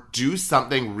or do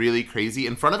something really crazy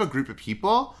in front of a group of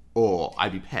people,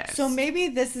 I'd be pissed. So maybe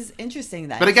this is interesting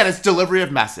then. But again, it's delivery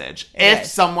of message. If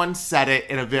someone said it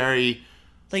in a very...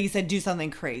 Like you said, do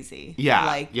something crazy.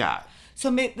 Yeah, yeah.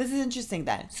 So this is interesting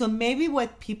then. So maybe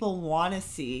what people want to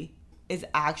see is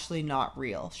actually not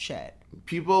real shit.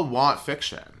 People want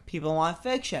fiction. People want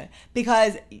fiction.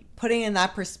 Because putting in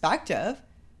that perspective,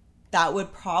 that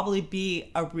would probably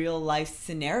be a real life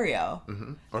scenario.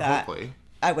 Mm-hmm. Or hopefully.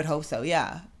 I would hope so,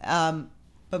 yeah.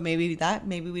 But maybe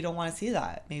we don't want to see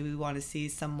that. Maybe we want to see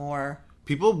some more...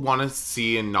 People want to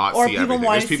see and not see everything.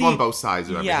 There's people on both sides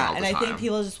of everything all the time. Yeah, and I think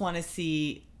people just want to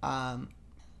see... they want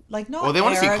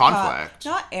to see conflict.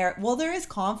 Well, there is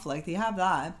conflict. You have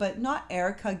that. But not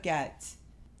Erica get,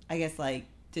 I guess,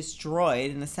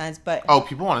 destroyed in a sense. But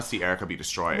people want to see Erica be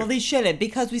destroyed. Well, they shouldn't,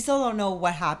 because we still don't know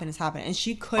what happened has happened. And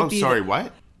she could be...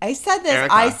 what? I said this.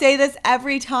 Erica. I say this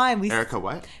every time. Erica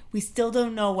what? We still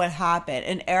don't know what happened.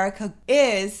 And Erica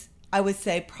is, I would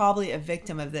say, probably a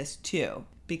victim of this too.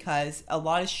 Because a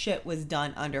lot of shit was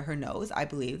done under her nose. I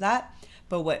believe that.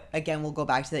 But we'll go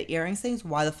back to the earrings things.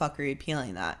 Why the fuck are you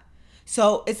appealing that?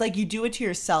 So it's like you do it to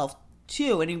yourself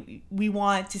too. And we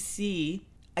want to see,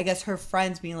 I guess, her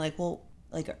friends being like, well,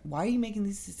 why are you making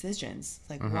these decisions?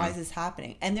 Why is this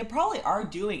happening? And they probably are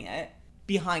doing it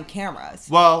behind cameras.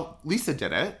 Well, Lisa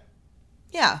did it.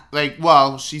 Yeah.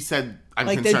 She said, I'm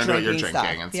concerned about your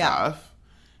drinking and stuff.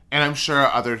 And I'm sure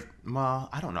I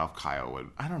don't know if Kyle would.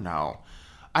 I don't know.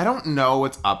 I don't know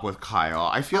what's up with Kyle.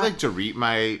 I feel like Dorit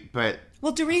might, but...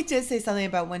 Well, Dorit did say something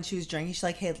about when she was drinking. She's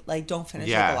like, hey, don't finish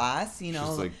the glass, you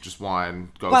know? She's just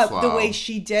one, go but slow. But the way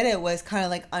she did it was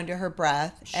kind of under her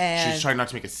breath. And she's trying not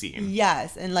to make a scene.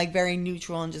 Yes, and very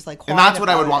neutral and just quiet. And that's what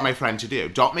I would want my friend to do.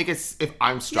 Don't make it, if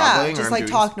I'm struggling just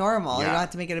talk normal. Yeah. You don't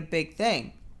have to make it a big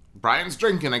thing. Brian's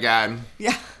drinking again.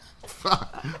 Yeah.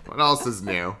 What else is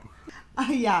new?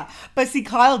 Yeah. But see,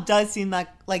 Kyle does seem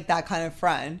like that kind of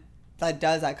friend that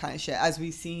does that kind of shit. As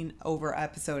we've seen over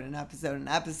episode and episode and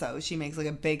episode, she makes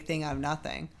a big thing out of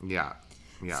nothing. Yeah.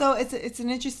 Yeah. So it's an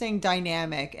interesting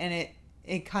dynamic, and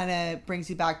it kind of brings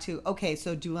you back to, okay,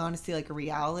 so do you want to see a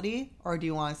reality, or do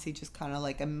you want to see just kind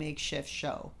of a makeshift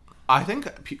show? I think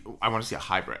I want to see a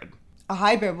hybrid. A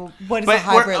hybrid? What does a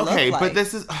hybrid look like? Okay, but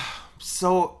this is...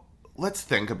 So, let's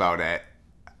think about it.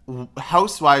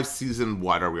 Housewives season,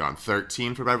 what are we on?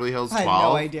 13 for Beverly Hills? 12? I have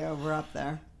no idea. We're up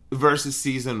there. Versus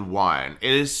season 1.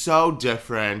 It is so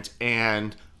different,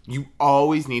 and you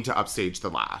always need to upstage the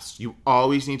last. You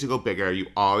always need to go bigger. You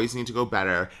always need to go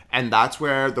better. And that's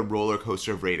where the roller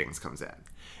coaster of ratings comes in.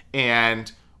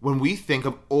 And when we think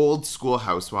of old school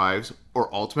Housewives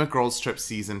or Ultimate Girls Trip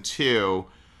season 2,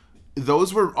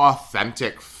 those were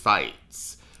authentic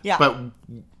fights. Yeah. But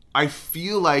I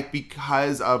feel like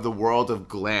because of the world of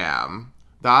glam,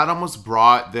 that almost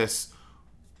brought this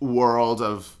world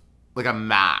of a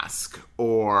mask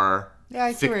or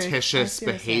fictitious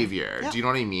behavior. Yep. Do you know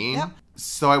what I mean? Yep.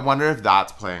 So I wonder if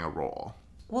that's playing a role.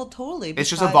 Well, totally. It's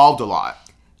just evolved a lot.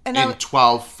 In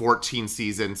 12, 14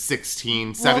 season,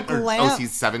 16,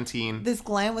 17. This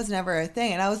glam was never a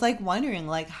thing. And I was wondering,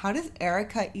 how does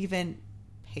Erica even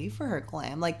pay for her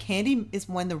glam? Kandi is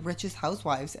one of the richest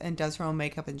housewives and does her own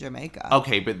makeup in Jamaica.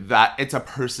 Okay, but it's a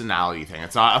personality thing.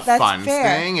 It's not a fun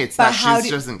thing. It's but that she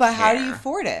doesn't care. But how do you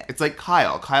afford it? It's like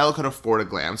Kyle. Kyle could afford a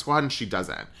glam squad and she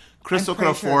doesn't. Crystal could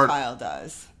afford... Kyle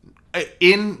does.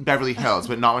 In Beverly Hills,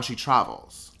 but not when she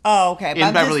travels. Oh, okay.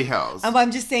 In Beverly Hills.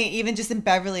 I'm just saying, even just in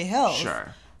Beverly Hills.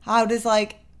 Sure. How does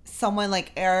someone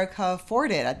like Erica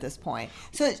afford it at this point?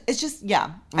 So it's just,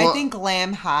 well, I think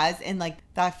glam has, in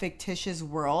that fictitious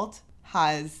world,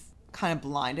 has kind of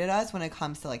blinded us when it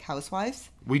comes to housewives.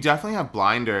 We definitely have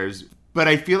blinders, but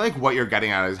I feel like what you're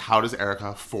getting at is how does Erica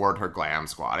afford her glam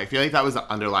squad? I feel like that was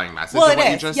the underlying message of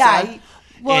what you just said.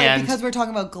 Well, because we're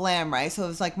talking about glam, right? So it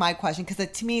was my question, because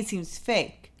to me it seems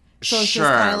fake. So it's just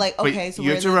kind of okay, so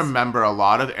you have to remember a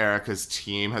lot of Erica's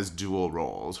team has dual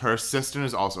roles. Her assistant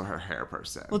is also her hair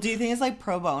person. Well, do you think it's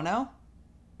pro bono?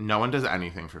 No one does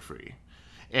anything for free.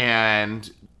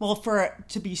 And... Well,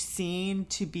 to be seen,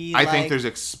 to be I think there's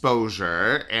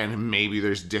exposure and maybe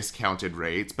there's discounted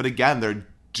rates. But again, they're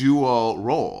dual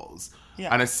roles.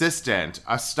 Yeah. An assistant,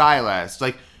 a stylist.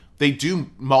 They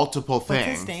do multiple things.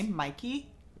 What's his name? Mikey?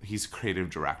 He's creative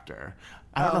director.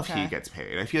 I don't know if he gets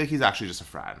paid. I feel like he's actually just a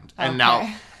friend. And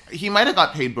now, he might have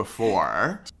got paid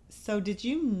before. So did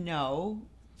you know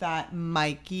that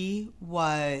Mikey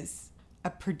was a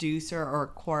producer or a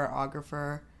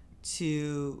choreographer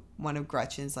to one of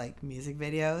Gretchen's music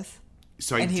videos?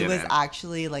 So he was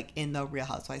actually in the Real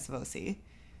Housewives of OC.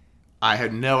 I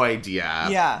had no idea.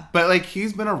 Yeah. But, like,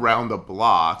 he's been around the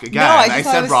block. Again, No, I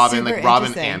said Robin, like, Robin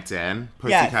interesting. Hampton,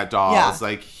 Pussycat Dolls. Yeah.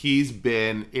 Like, he's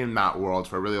been in that world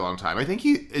for a really long time. I think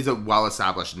he is a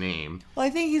well-established name. Well,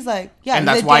 I think he's like, yeah, and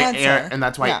he's that's a why dancer. And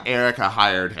that's why Erica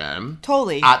hired him.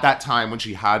 Totally. At that time when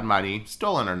she had money,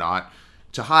 stolen or not,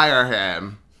 to hire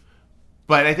him.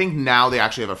 But I think now they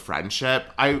actually have a friendship.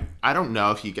 I don't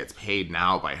know if he gets paid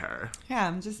now by her.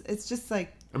 Yeah, it's just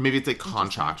like... Or maybe it's like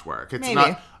contract work. It's maybe.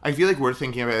 not. I feel like we're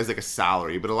thinking of it as like a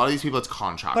salary, but a lot of these people it's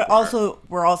contract work. But also,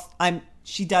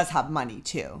 she does have money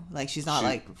too. Like she's not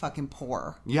like fucking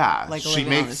poor. Yeah, like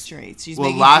living on the streets. She's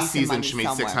well, last season she made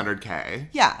 $600K.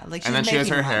 Yeah, like she's and then she has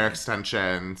her money. hair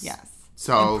extensions. Yes.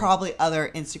 So and probably other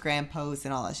Instagram posts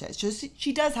and all that shit.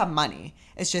 She does have money.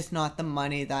 It's just not the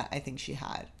money that I think she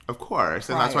had. Of course,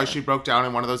 and that's why she broke down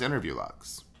in one of those interview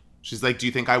looks. She's like, do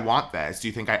you think I want this? Do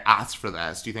you think I asked for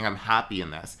this? Do you think I'm happy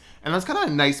in this? And that's kind of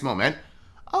a nice moment.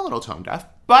 A little tone deaf.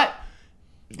 But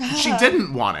she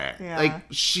didn't want it. Yeah. Like,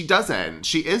 she doesn't.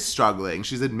 She is struggling.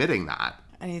 She's admitting that.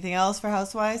 Anything else for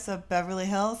Housewives of Beverly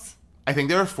Hills? I think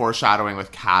they were foreshadowing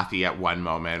with Kathy at one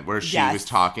moment where she was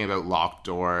talking about locked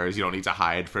doors. You don't need to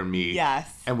hide from me. Yes.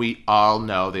 And we all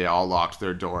know they all locked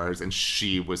their doors and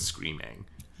she was screaming.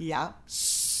 Yeah.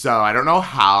 So I don't know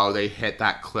how they hit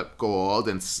that clip gold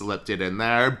and slipped it in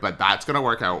there, but that's going to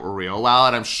work out real well.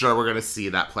 And I'm sure we're going to see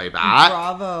that play back.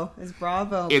 It's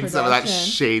Bravo. In some of that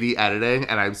shady editing.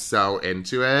 And I'm so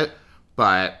into it.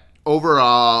 But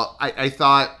overall, I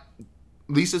thought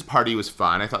Lisa's party was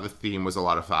fun. I thought the theme was a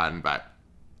lot of fun. But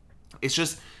it's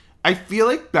just, I feel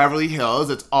like Beverly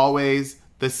Hills, it's always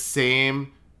the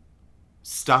same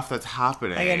stuff that's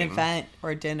happening. Like an event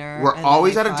or dinner. We're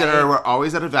always at a dinner. We're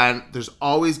always at an event. There's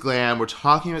always glam. We're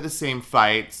talking about the same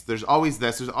fights. There's always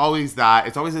this. There's always that.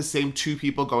 It's always the same two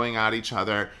people going at each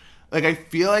other. Like, I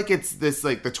feel like it's this,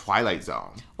 like, the Twilight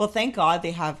Zone. Well, thank God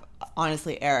they have,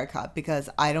 honestly, Erica, because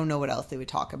I don't know what else they would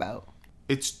talk about.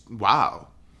 It's, wow.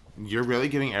 You're really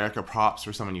giving Erica props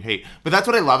for someone you hate. But that's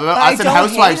what I love about us and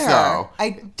Housewives, though.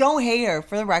 I don't hate her.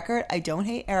 For the record, I don't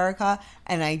hate Erica,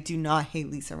 and I do not hate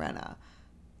Lisa Rinna.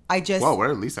 Whoa, where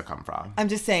did Lisa come from? I'm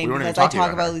just saying, because I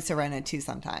talk about Lisa Rinna too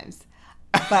sometimes.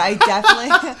 But I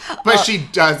definitely... But she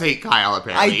does hate Kyle,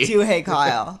 apparently. I do hate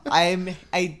Kyle.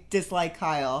 I dislike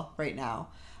Kyle right now.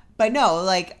 But no,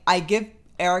 like, I give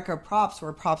Erica props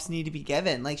where props need to be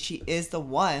given. Like, she is the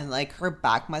one. Like, her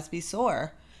back must be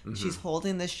sore. Mm-hmm. She's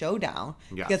holding the show down.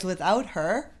 Yeah. Because without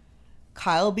her,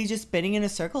 Kyle will be just spinning in a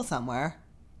circle somewhere.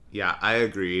 Yeah, I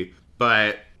agree.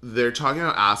 But... they're talking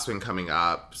about Aspen coming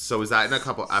up. So is that in a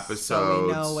couple episodes? So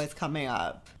we know what's coming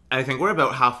up. I think we're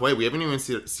about halfway. We haven't even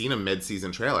seen a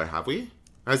mid-season trailer, have we?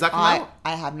 Has that come out?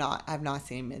 I have not. I've not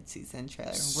seen a mid-season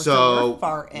trailer. So we're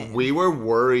far in. We were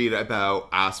worried about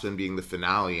Aspen being the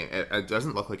finale. It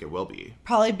doesn't look like it will be.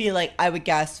 Probably be like, I would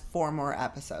guess, 4 more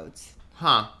episodes.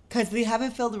 Huh. Because they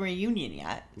haven't filmed the reunion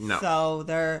yet. No. So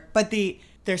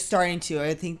they're starting to.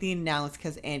 I think they announced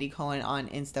because Andy Cohen on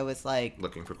Insta was like...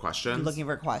 looking for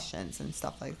questions and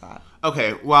stuff like that.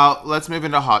 Okay, well, let's move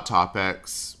into Hot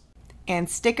Topics. And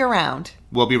stick around.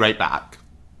 We'll be right back.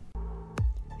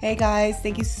 Hey guys,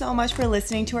 thank you so much for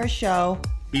listening to our show.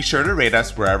 Be sure to rate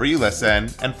us wherever you listen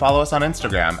and follow us on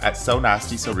Instagram at So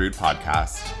Nasty So Rude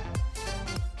Podcast.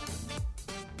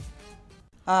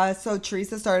 So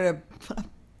Teresa started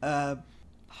a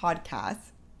podcast.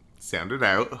 Sounded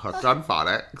out, hooked on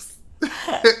phonics.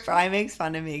 Brian makes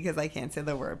fun of me because I can't say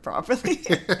the word properly.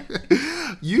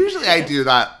 Usually I do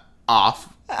that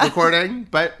off recording,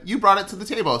 but you brought it to the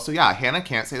table. So yeah, Hannah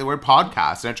can't say the word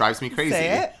podcast and it drives me crazy.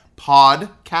 Say it.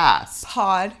 Podcast.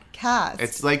 Podcast.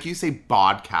 It's like you say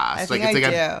bodcast. Like it's like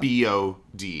a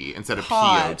B-O-D instead of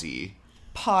P-O-D.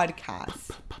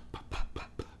 Podcast.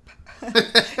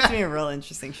 It's going to be a real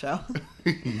interesting show.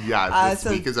 Yeah, this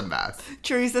week is a mess.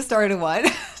 Teresa started one,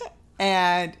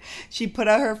 and she put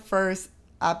out her first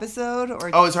episode.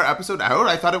 Is her episode out?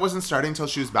 I thought it wasn't starting until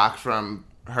she was back from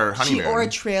her honeymoon. Or a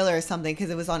trailer or something,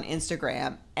 because it was on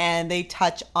Instagram. And they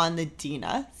touch on the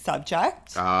Dina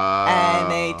subject.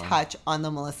 And they touch on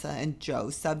the Melissa and Joe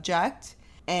subject.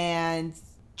 And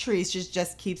Teresa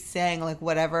just keeps saying, like,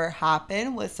 whatever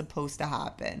happened was supposed to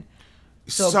happen.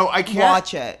 So I can't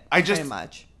watch it. Pretty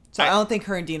much. So I don't think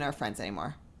her and Dina are friends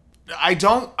anymore. I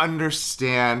don't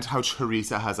understand how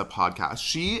Teresa has a podcast.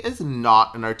 She is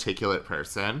not an articulate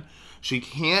person. She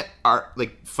can't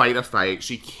fight a fight.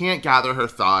 She can't gather her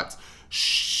thoughts.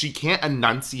 She can't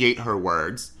enunciate her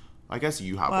words. I guess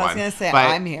you have one. I was going to say,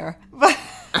 I'm here.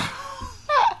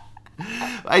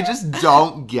 I just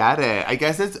don't get it. I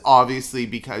guess it's obviously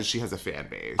because she has a fan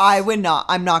base. I'm not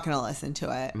going to listen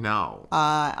to it. No.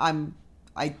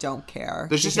 I don't care.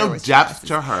 There's just no depth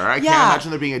to her. I can't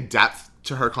imagine there being a depth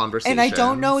to her conversation. And I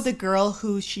don't know the girl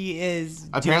who she is.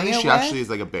 Apparently, she actually is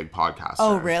like a big podcaster.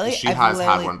 Oh, really? She has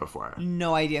had one before.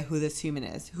 No idea who this human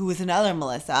is. Who was another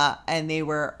Melissa, and they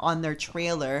were on their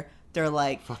trailer. They're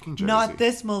like, fucking Jersey. Not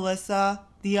this Melissa,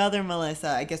 the other Melissa.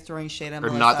 I guess throwing shade at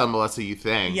Melissa. Or not the Melissa you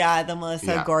think. Yeah, the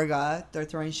Melissa Gorga. They're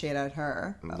throwing shade at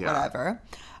her. Whatever.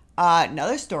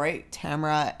 Another story,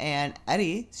 Tamara and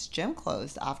Eddie's gym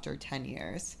closed after 10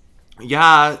 years.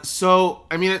 Yeah, so,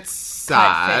 I mean, it's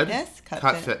sad.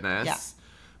 Cut Fitness. Yeah.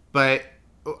 But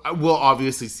we'll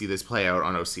obviously see this play out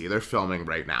on OC. They're filming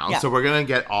right now. Yeah. So we're going to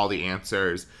get all the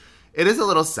answers. It is a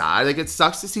little sad. Like, it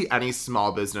sucks to see any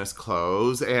small business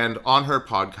close. And on her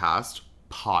podcast,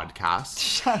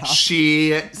 Shut up.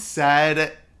 She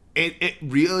said it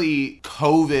really,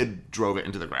 COVID drove it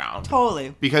into the ground.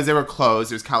 Totally. Because they were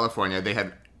closed. It was California. They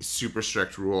had super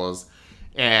strict rules.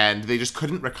 And they just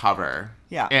couldn't recover.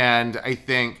 Yeah. And I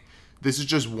think this is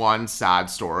just one sad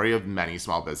story of many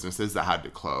small businesses that had to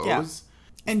close. Yeah.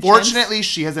 And fortunately,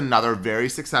 she has another very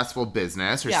successful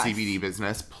business, her CBD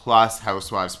business, plus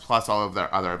Housewives, plus all of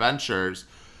their other ventures.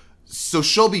 So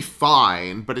she'll be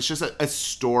fine, but it's just a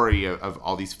story of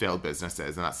all these failed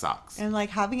businesses, and that sucks. And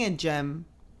like having a gym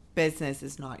business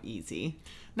is not easy.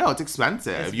 No, it's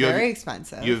expensive. It's very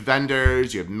expensive. You have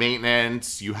vendors, you have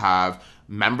maintenance, you have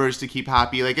members to keep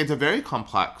happy. Like, it's a very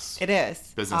complex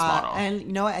business model. And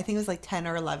you know what? I think it was like 10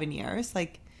 or 11 years.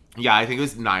 Like, yeah, I think it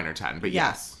was 9 or 10, but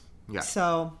yes. Yeah.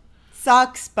 So,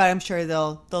 sucks, but I'm sure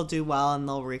they'll do well and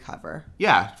they'll recover.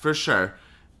 Yeah, for sure.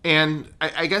 And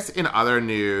I guess in other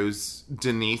news,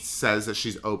 Denise says that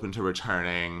she's open to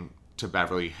returning to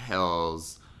Beverly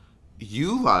Hills.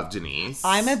 You love Denise.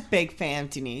 I'm a big fan of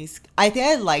Denise. I think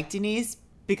I like Denise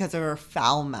because of her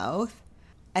foul mouth.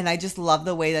 And I just love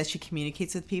the way that she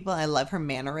communicates with people. I love her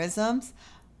mannerisms.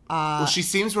 Well, she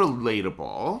seems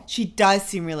relatable. She does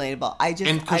seem relatable.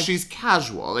 And because she's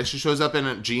casual. Like, she shows up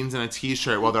in jeans and a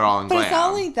t-shirt while they're all in glam. But it's not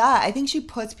only that. I think she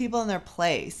puts people in their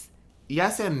place.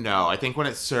 Yes and no. I think when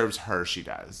it serves her, she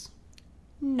does.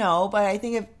 No, but I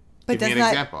think if... But Give me an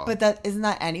example. But isn't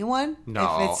that anyone?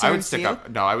 No, I would stick up.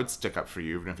 No, I would stick up for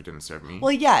you even if it didn't serve me.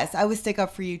 Well, yes, I would stick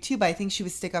up for you too, but I think she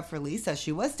would stick up for Lisa.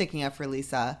 She was sticking up for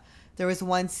Lisa. There was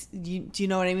once, do you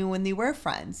know what I mean, when they were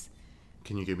friends.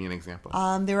 Can you give me an example?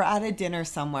 They were at a dinner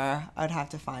somewhere. I'd have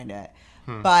to find it.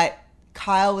 But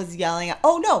Kyle was yelling at,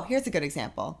 oh no, here's a good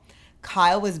example.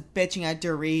 Kyle was bitching at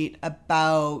Dorit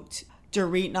about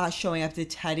Dorit not showing up to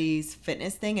Teddy's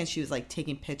fitness thing, and she was like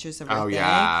taking pictures of her thing.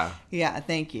 Yeah. Yeah,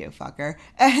 thank you, fucker.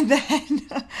 And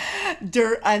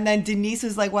then Denise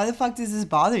was like, why the fuck does this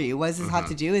bother you? What does this have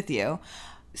to do with you?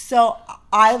 So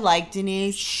I like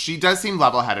Denise. She does seem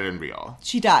level-headed and real.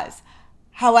 She does.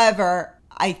 However,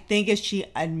 I think if she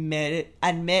admit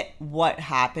what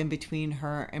happened between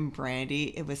her and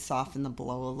Brandy, it would soften the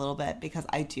blow a little bit, because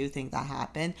I do think that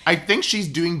happened. I think she's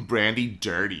doing Brandy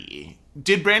dirty.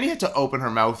 Did Brandy have to open her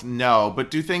mouth? No. But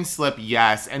do things slip?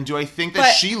 Yes. And do I think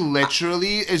that she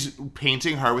literally is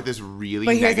painting her with this really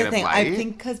negative light? But here's the thing. I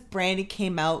think because Brandy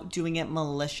came out doing it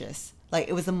malicious. Like,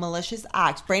 it was a malicious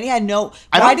act. Brandy had no...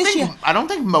 I don't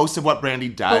think most of what Brandy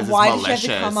does is malicious. Why did she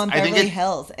have to come on Beverly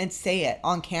Hills and say it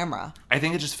on camera? I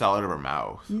think it just fell out of her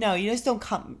mouth. No, you just don't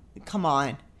come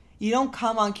on. You don't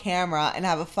come on camera and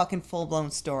have a fucking full-blown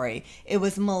story. It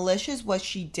was malicious what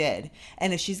she did.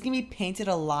 And if she's going to be painted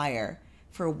a liar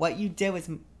for what you did was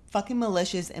fucking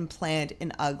malicious and planned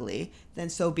and ugly, then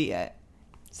so be it.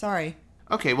 Sorry.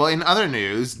 Okay, well, in other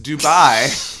news,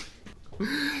 Dubai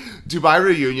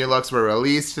reunion looks were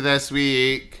released this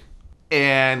week.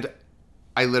 And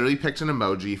I literally picked an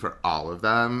emoji for all of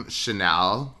them.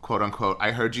 Chanel, quote unquote,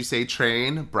 I heard you say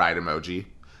train, bride emoji.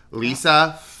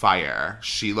 Lisa, fire.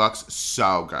 She looks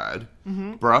so good.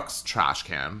 Mm-hmm. Brooks, trash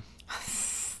can.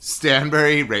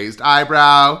 Stanbury, raised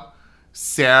eyebrow.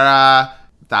 Sarah,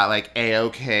 that like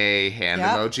A-OK hand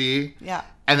emoji. Yeah.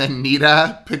 And then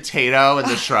Nita, potato, and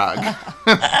the shrug.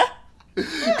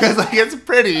 Because like it's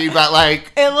pretty, but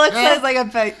like... It looks like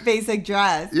a basic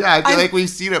dress. Yeah, I feel like we've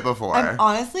seen it before. I'm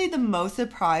honestly the most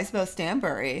surprised about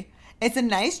Stanbury. It's a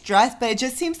nice dress, but it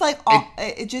just seems like...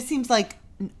 It just seems like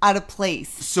out of place.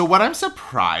 So what I'm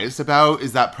surprised about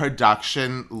is that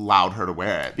production allowed her to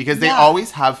wear it. Because they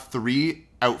always have 3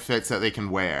 outfits that they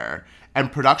can wear.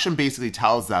 And production basically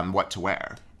tells them what to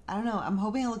wear. I don't know. I'm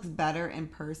hoping it looks better in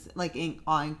person, like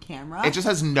on camera. It just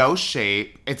has no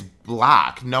shape. It's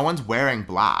black. No one's wearing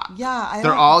black. Yeah.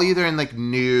 They're all either in like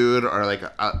nude or like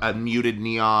a muted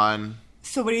neon.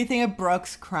 So what do you think of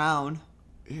Brooke's crown?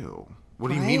 Ew. What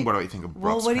do you mean? What do I think of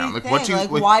Brooke's what do crown? you Like, think? what do you, like,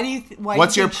 why do you? Why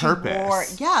what's do you your think she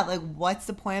purpose? like, what's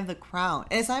the point of the crown?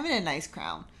 And it's not even a nice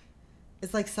crown.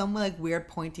 It's like some like weird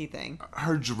pointy thing.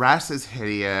 Her dress is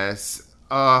hideous.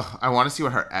 Ugh, I want to see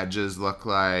what her edges look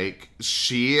like.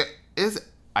 She is.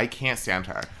 I can't stand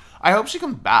her. I hope she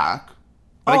comes back.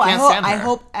 But I can't stand her. I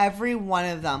hope every one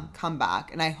of them come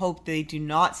back, and I hope they do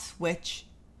not switch.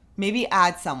 Maybe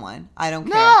add someone. I don't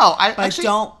care. No,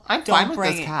 I'm fine with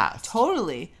this cast.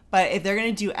 Totally. But if they're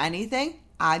gonna do anything,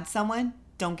 add someone.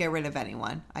 Don't get rid of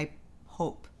anyone. I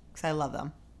hope, because I love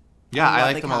them. Yeah, I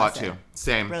like them a lot too.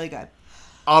 Same. Really good.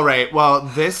 All right. Well,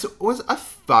 this was a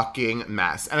fucking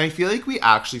mess, and I feel like we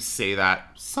actually say that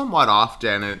somewhat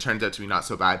often, and it turns out to be not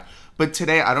so bad. But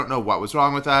today, I don't know what was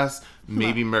wrong with us.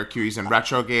 Maybe Mercury's in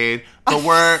retrograde, but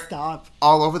we're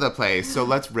all over the place. So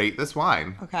let's rate this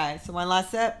wine. Okay, so one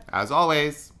last sip. As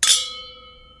always.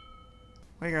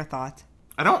 What are your thoughts?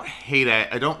 I don't hate it.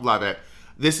 I don't love it.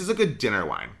 This is a good dinner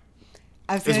wine.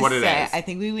 I was going to say, I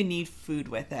think we would need food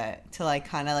with it to like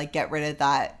kind of like get rid of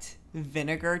that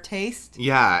vinegar taste.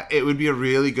 Yeah, it would be a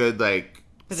really good like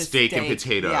steak and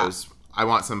potatoes. Yeah. I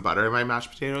want some butter in my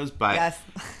mashed potatoes, but yes.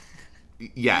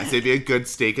 Yes, it'd be a good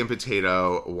steak and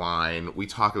potato wine. We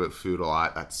talk about food a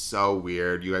lot. That's so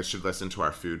weird. You guys should listen to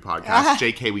our food podcast.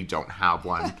 JK, we don't have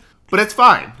one. But it's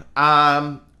fine.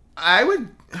 I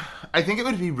think it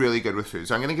would be really good with food.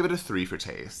 So I'm going to give it a 3 for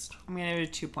taste. I'm going to give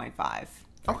it a 2.5.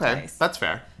 Okay, that's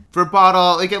fair. For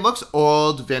bottle, like it looks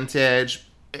old, vintage.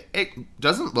 It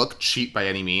doesn't look cheap by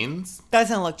any means.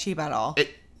 Doesn't look cheap at all.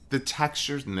 The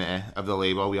texture's meh of the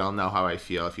label. We all know how I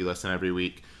feel if you listen every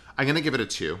week. I'm going to give it a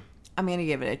 2. I'm going to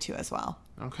give it a 2 as well.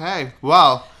 Okay.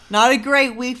 Well. Not a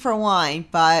great week for wine,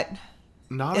 but.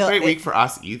 Not a great week for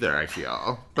us either, I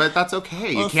feel. But that's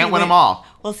okay. You can't win them all.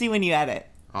 We'll see when you edit.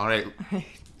 All right.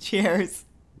 Cheers.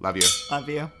 Love you. Love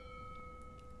you.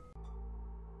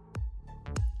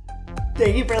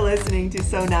 Thank you for listening to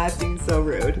So Nasty and So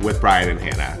Rude. With Brian and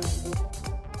Hannah.